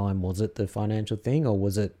 Was it time? Was it the financial thing? Or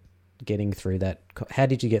was it getting through that? How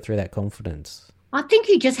did you get through that confidence? I think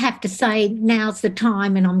you just have to say, now's the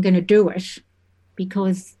time and I'm going to do it,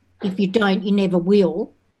 because if you don't, you never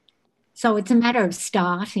will. So it's a matter of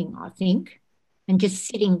starting, I think, and just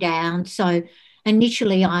sitting down. So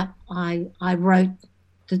initially I wrote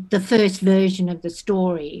the first version of the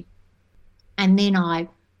story. And then I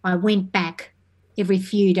went back every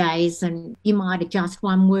few days, and you might adjust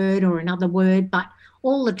one word or another word, but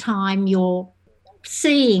all the time you're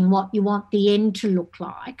seeing what you want the end to look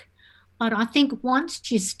like. But I think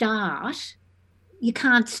once you start, you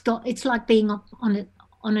can't stop. It's like being on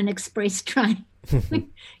an express train.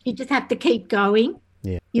 You just have to keep going.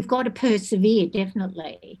 Yeah. You've got to persevere,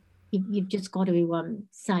 definitely. You've just got to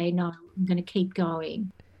say, no, I'm going to keep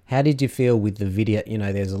going. How did you feel with the video? You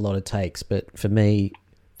know, there's a lot of takes, but for me,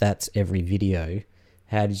 that's every video.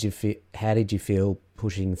 How did you feel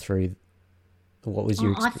pushing through? What was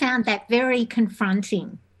your? I found that very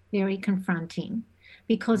confronting,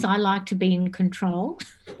 because I like to be in control.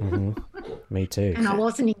 Mm-hmm. Me too. And I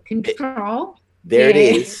wasn't in control. There it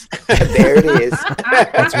is. There it is.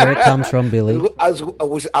 That's where it comes from, Billy. I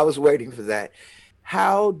was waiting for that.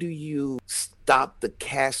 How do you stop the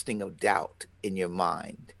casting of doubt in your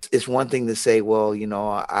mind? It's one thing to say, well, you know,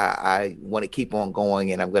 I want to keep on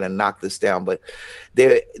going and I'm going to knock this down. But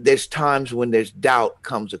there's times when there's doubt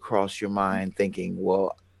comes across your mind thinking,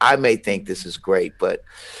 well, I may think this is great, but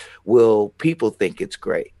will people think it's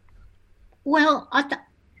great? Well,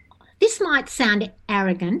 this might sound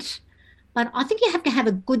arrogant, but I think you have to have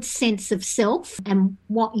a good sense of self and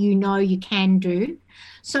what you know you can do.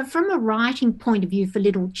 So from a writing point of view for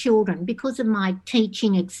little children, because of my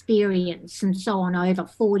teaching experience and so on over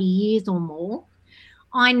 40 years or more,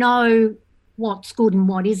 I know what's good and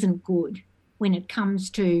what isn't good when it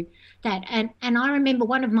comes to that. And I remember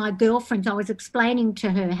one of my girlfriends, I was explaining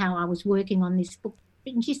to her how I was working on this book,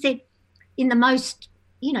 and she said, in the most,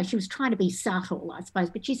 you know, she was trying to be subtle, I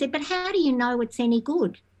suppose, but she said, but how do you know it's any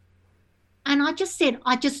good? And I just said,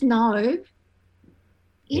 I just know,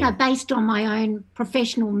 you know, based on my own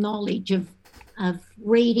professional knowledge of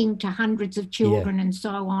reading to hundreds of children and so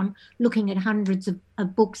on, looking at hundreds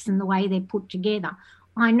of books and the way they're put together,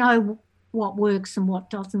 I know what works and what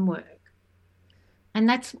doesn't work. And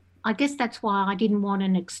I guess that's why I didn't want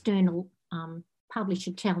an external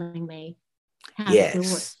publisher telling me how to do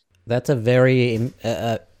it. That's a very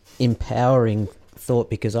empowering thought,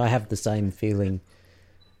 because I have the same feeling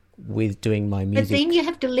with doing my music. But then you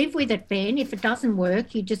have to live with it, Ben. If it doesn't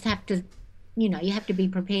work, you just have to, you know, you have to be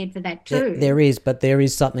prepared for that too. There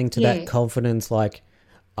is something to that confidence. Like,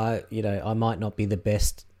 I might not be the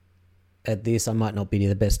best at this, I might not be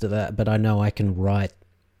the best at that, but I know I can write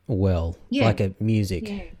well, like a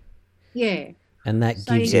music. Yeah. And that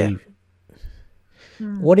gives you...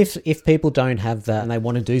 What if people don't have that and they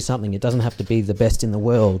want to do something? It doesn't have to be the best in the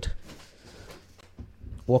world.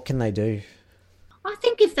 What can they do? I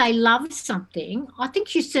think if they love something, I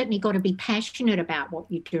think you certainly got to be passionate about what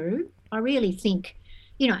you do. I really think,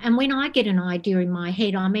 you know, and when I get an idea in my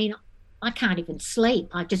head, I mean, I can't even sleep.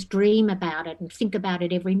 I just dream about it and think about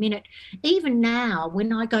it every minute. Even now,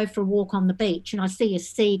 when I go for a walk on the beach and I see a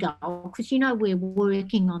seagull, because, you know, we're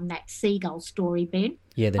working on that seagull story, Ben.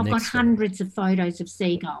 Yeah, I've got hundreds of photos of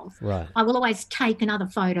seagulls. Right. I will always take another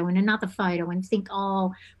photo and think,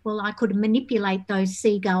 oh, well, I could manipulate those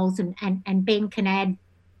seagulls and Ben can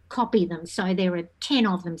copy them. So there are 10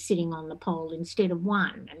 of them sitting on the pole instead of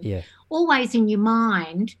one. And always in your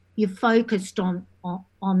mind, you're focused on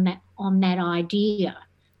that idea.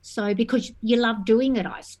 So because you love doing it,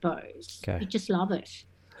 I suppose. Okay. You just love it.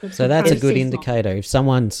 So that's a good indicator. If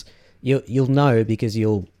someone's, you'll know, because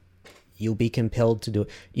you'll be compelled to do it.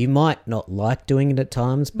 You might not like doing it at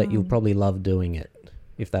times, but you'll probably love doing it,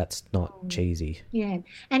 if that's not cheesy. Yeah.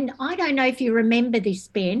 And I don't know if you remember this,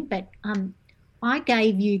 Ben, but I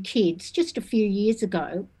gave you kids just a few years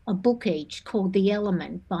ago a book each called The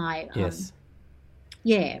Element by... yes.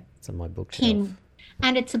 It's on my bookshelf.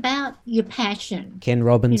 And it's about your passion. Ken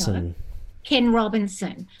Robinson. You know, Ken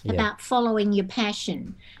Robinson, about following your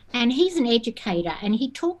passion. And he's an educator, and he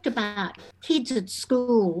talked about kids at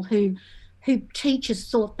school who teachers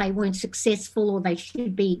thought they weren't successful or they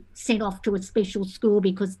should be sent off to a special school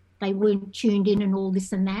because they weren't tuned in and all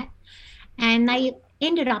this and that. And they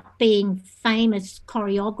ended up being famous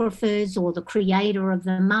choreographers or the creator of the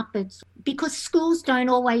Muppets, because schools don't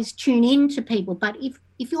always tune in to people. But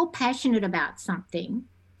if you're passionate about something,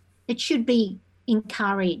 it should be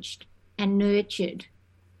encouraged and nurtured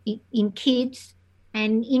in kids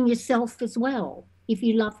and in yourself as well. If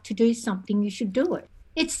you love to do something, you should do it.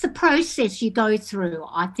 It's the process you go through.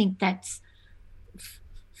 I think that's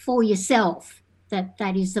for yourself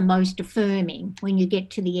that is the most affirming, when you get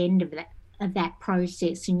to the end of that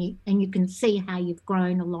process, and you can see how you've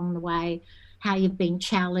grown along the way, how you've been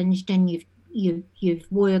challenged, and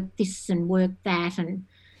you've worked this and worked that,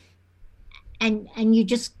 and you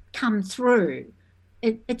just come through.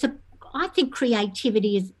 I think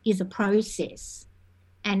creativity is a process,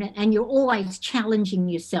 and you're always challenging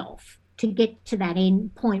yourself to get to that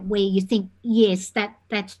end point where you think, yes,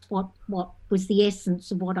 that's what was the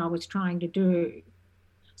essence of what I was trying to do.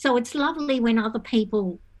 So it's lovely when other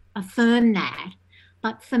people affirm that,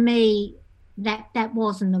 but for me, that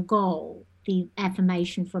wasn't the goal, the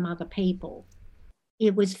affirmation from other people.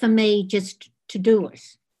 It was for me just to do it.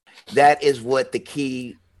 That is what the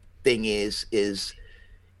key thing is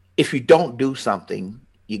if you don't do something,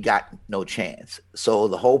 you got no chance. So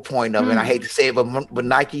the whole point of it, and I hate to say it, but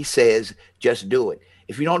Nike says, just do it.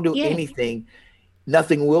 If you don't do anything,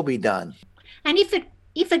 nothing will be done. And if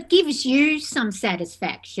it gives you some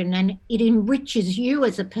satisfaction and it enriches you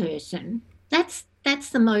as a person, that's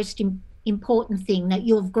the most important thing, that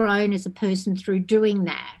you've grown as a person through doing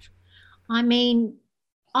that. I mean,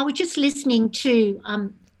 I was just listening to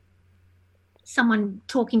someone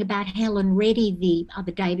talking about Helen Reddy the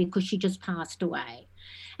other day because she just passed away.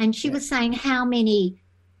 And she was saying how many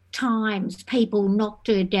times people knocked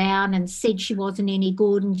her down and said she wasn't any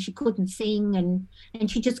good and she couldn't sing, and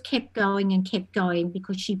she just kept going and kept going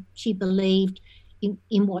because she believed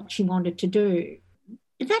in what she wanted to do.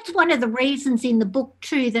 That's one of the reasons in the book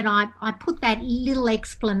too that I put that little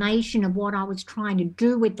explanation of what I was trying to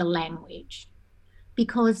do with the language,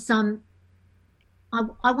 because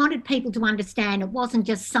I wanted people to understand it wasn't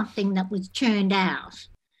just something that was churned out.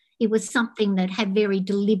 It was something that had very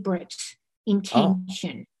deliberate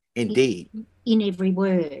intention. Indeed. In every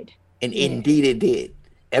word. And indeed it did.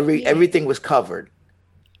 Everything was covered.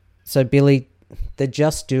 So, Billy, the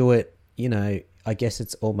just do it, I guess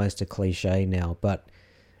it's almost a cliche now, but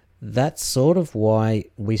that's sort of why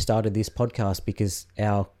we started this podcast, because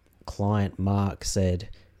our client Mark said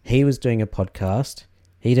he was doing a podcast.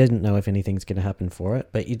 He didn't know if anything's going to happen for it,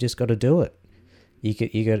 but you just got to do it. You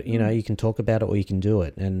can talk about it or you can do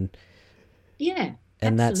it, and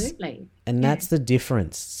absolutely. That's the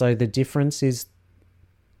difference. So the difference is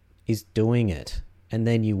doing it, and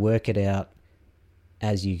then you work it out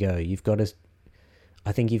as you go.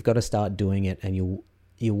 I think you've got to start doing it, and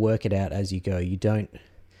you work it out as you go.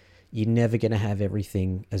 You're never going to have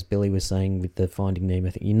everything, as Billy was saying with the Finding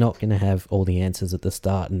Nemo thing. You're not going to have all the answers at the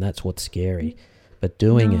start, and that's what's scary. But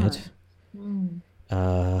doing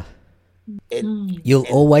you'll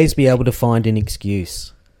always be able to find an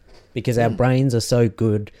excuse, because our brains are so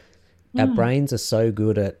good. Our brains are so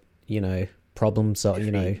good at, problem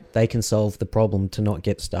solving. They can solve the problem to not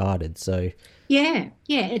get started. So yeah,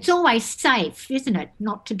 it's always safe, isn't it,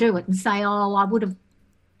 not to do it and say, oh, I would have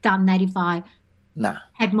done that if I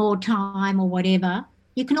had more time or whatever.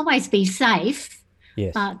 You can always be safe,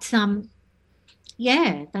 but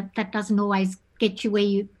that doesn't always get you where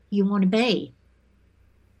you want to be.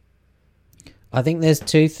 I think there's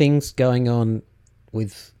two things going on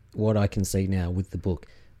with what I can see now with the book.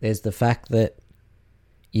 There's the fact that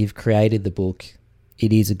you've created the book.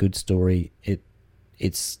 It is a good story.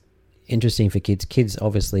 It's interesting for kids. Kids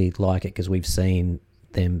obviously like it because we've seen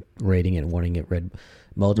them reading it and wanting it read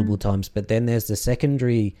multiple times. But then there's the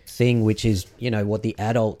secondary thing, which is, what the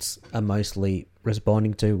adults are mostly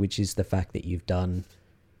responding to, which is the fact that you've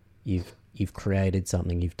created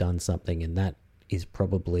something, you've done something, and that is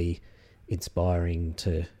probably inspiring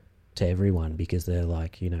to everyone, because they're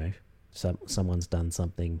like, someone's done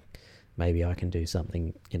something, maybe I can do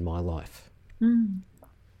something in my life.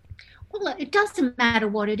 Well, it doesn't matter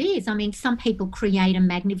what it is. I mean, some people create a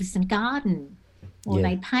magnificent garden or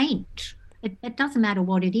they paint. It doesn't matter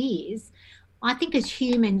what it is. I think as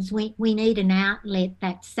humans, we need an outlet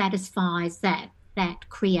that satisfies that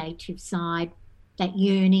creative side, that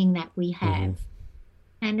yearning that we have.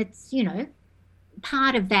 And it's,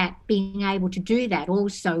 part of that, being able to do that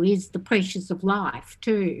also is the pressures of life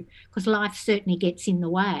too, because life certainly gets in the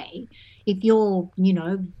way. If you're,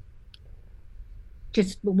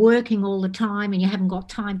 just working all the time and you haven't got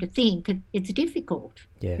time to think, it's difficult.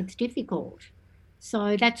 It's difficult.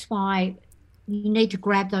 So that's why you need to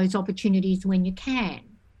grab those opportunities when you can.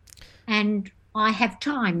 And I have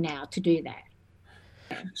time now to do that.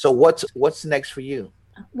 So what's next for you?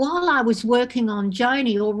 While I was working on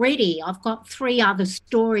Joni already, I've got 3 other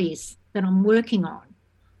stories that I'm working on.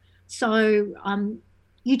 So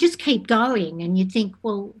you just keep going and you think,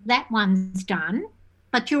 well, that one's done,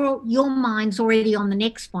 but your mind's already on the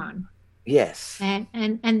next one. Yes.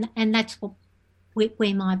 And that's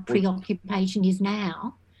where my preoccupation is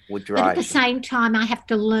now. But at the same time, I have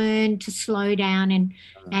to learn to slow down and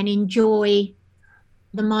enjoy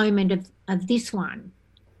the moment of this one.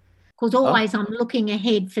 Because always I'm looking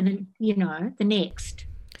ahead for the next.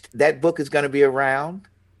 That book is going to be around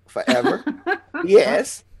forever.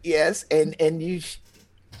 Yes. And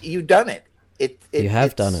you've done it. You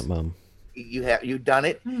have done it, Mum. You've done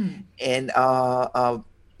it, and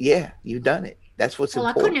yeah, you've done it. That's what's Well, I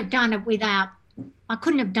important. couldn't have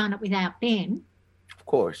done it without Ben. Of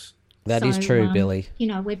course. That is true, Billy. You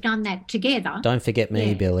know, we've done that together. Don't forget me,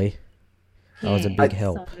 Yeah. Billy. I was a big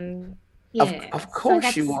help. So, yeah. Of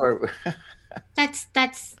course So you were. That's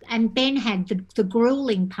and Ben had the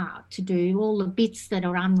grueling part to do, all the bits that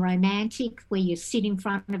are unromantic, where you sit in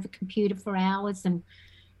front of a computer for hours and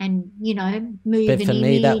you know, move But an for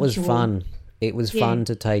me, that was image or- fun. It was Yeah. fun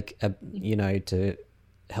to take to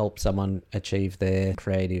help someone achieve their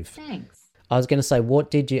creative. Thanks. I was going to say,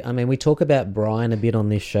 we talk about Brian a bit on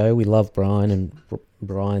this show. We love Brian and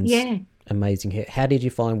Brian's amazing hair. How did you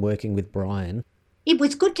find working with Brian? It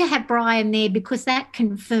was good to have Brian there because that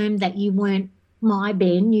confirmed that you weren't my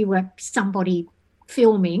Ben, you were somebody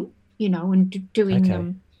filming, you know, and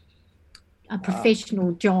doing a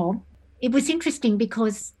professional job. It was interesting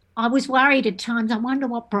because I was worried at times. I wonder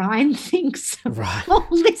what Brian thinks of all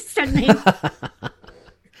this and then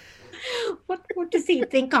what does he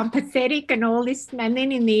think? I'm pathetic and all this. And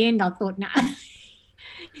then in the end, I thought, no.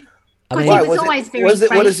 Because he was always very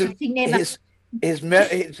gracious. He never...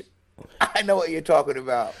 his I know what you're talking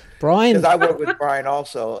about. Brian. Because I work with Brian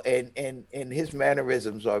also, and his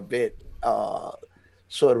mannerisms are a bit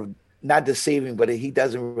sort of not deceiving, but he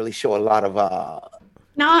doesn't really show a lot of...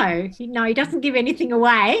 No, he doesn't give anything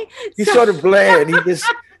away. He's sort of bland. He just,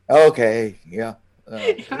 okay, yeah.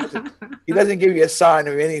 He doesn't give you a sign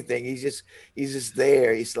of anything. He's just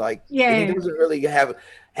there. He's like, and he doesn't really have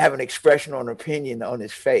an expression or an opinion on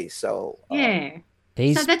his face. So so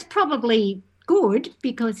that's probably good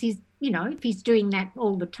because he's, you know, if he's doing that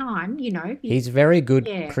all the time, you know, he's very good.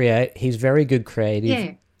 He's very good creative.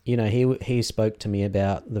 Yeah. You know, he spoke to me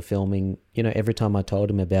about the filming. You know, every time I told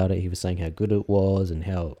him about it, he was saying how good it was and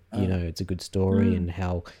how you know it's a good story and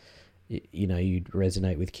how you know you'd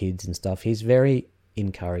resonate with kids and stuff. He's very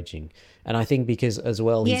encouraging, and I think because as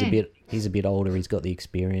well he's a bit older. He's got the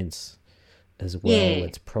experience as well.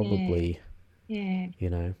 It's probably you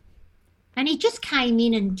know. And he just came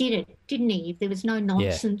in and did it, didn't he? There was no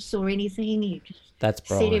nonsense or anything. He just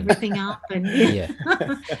set everything up and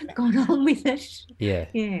got on with it. Yeah.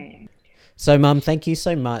 Yeah. So, Mum, thank you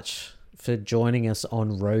so much for joining us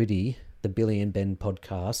on Roadie, the Billy and Ben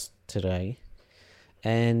podcast today.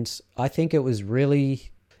 And I think it was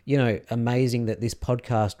really, you know, amazing that this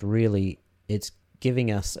podcast really, it's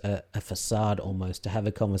giving us a facade almost to have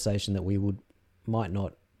a conversation that might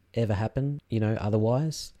not ever happen, you know,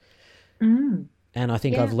 otherwise. And I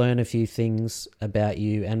think I've learned a few things about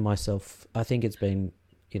you and myself. I think it's been,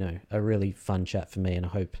 you know, a really fun chat for me, and I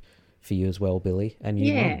hope for you as well, Billy. And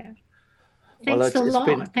you, Mum. Thanks a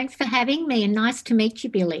lot. Thanks for having me, and nice to meet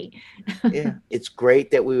you, Billy. Yeah, it's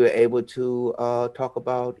great that we were able to talk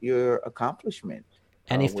about your accomplishment.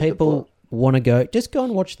 And if people want to just go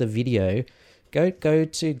and watch the video. Go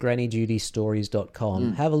to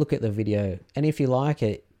grannyjudystories.com, have a look at the video, and if you like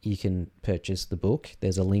it, you can purchase the book.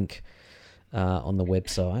 There's a link on the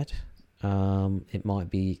website. It might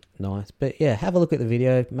be nice, but yeah, have a look at the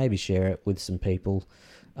video, maybe share it with some people.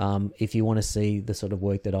 If you want to see the sort of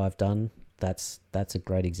work that I've done, that's a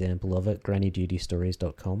great example of it,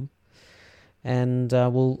 grannyjudystories.com. And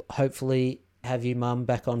we'll hopefully have you, Mum,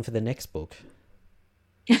 back on for the next book.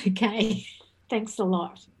 Okay, thanks a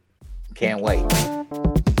lot. Can't wait.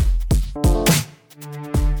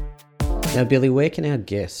 Now, Billy, where can our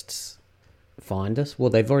guests find us? Well,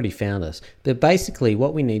 they've already found us. But basically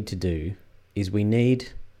what we need to do is we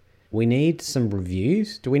need some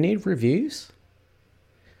reviews. Do we need reviews?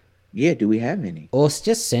 Yeah, do we have any? Or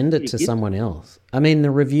just send it to someone else. I mean,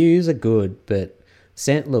 the reviews are good, but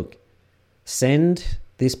send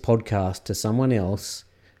this podcast to someone else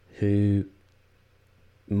who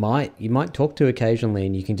you might talk to occasionally,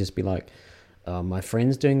 and you can just be like, my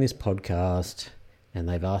friend's doing this podcast and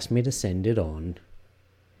they've asked me to send it on.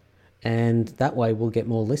 And that way we'll get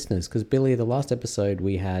more listeners. Because, Billy, the last episode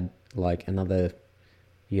we had like another,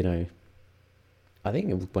 you know, I think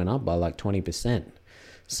it went up by like 20%.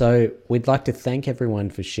 So we'd like to thank everyone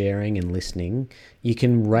for sharing and listening. You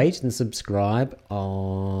can rate and subscribe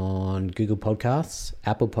on Google Podcasts,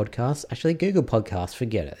 Apple Podcasts. Actually, Google Podcasts,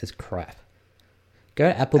 forget it. It's crap. Go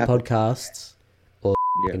to Apple Podcasts or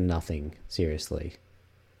nothing, seriously.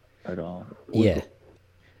 At all. Yeah.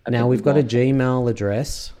 Now, we've got a Gmail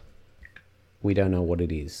address. We don't know what it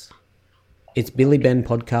is. It's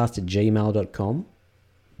billybenpodcast@gmail.com.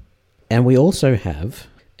 And we also have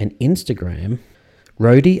an Instagram,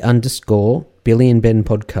 Roadie_Billy and Ben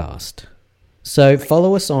Podcast. So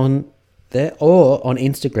follow us on there, or on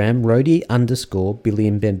Instagram, Roadie_Billy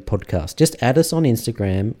and Ben podcast. Just add us on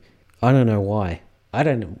Instagram. I don't know why. I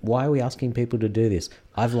don't know. Why are we asking people to do this?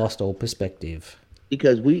 I've lost all perspective.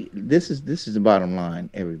 Because this is the bottom line,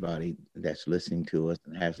 everybody that's listening to us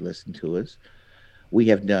and has listened to us. We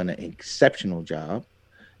have done an exceptional job,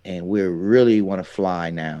 and we really want to fly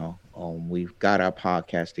now. We've got our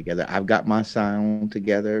podcast together. I've got my sound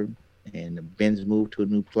together, and Ben's moved to a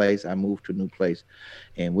new place. I moved to a new place,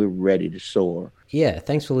 and we're ready to soar. Yeah,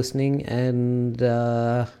 thanks for listening, and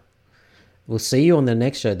we'll see you on the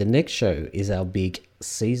next show. The next show is our big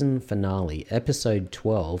season finale, episode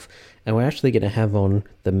 12, and we're actually going to have on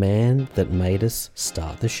the man that made us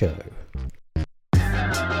start the show.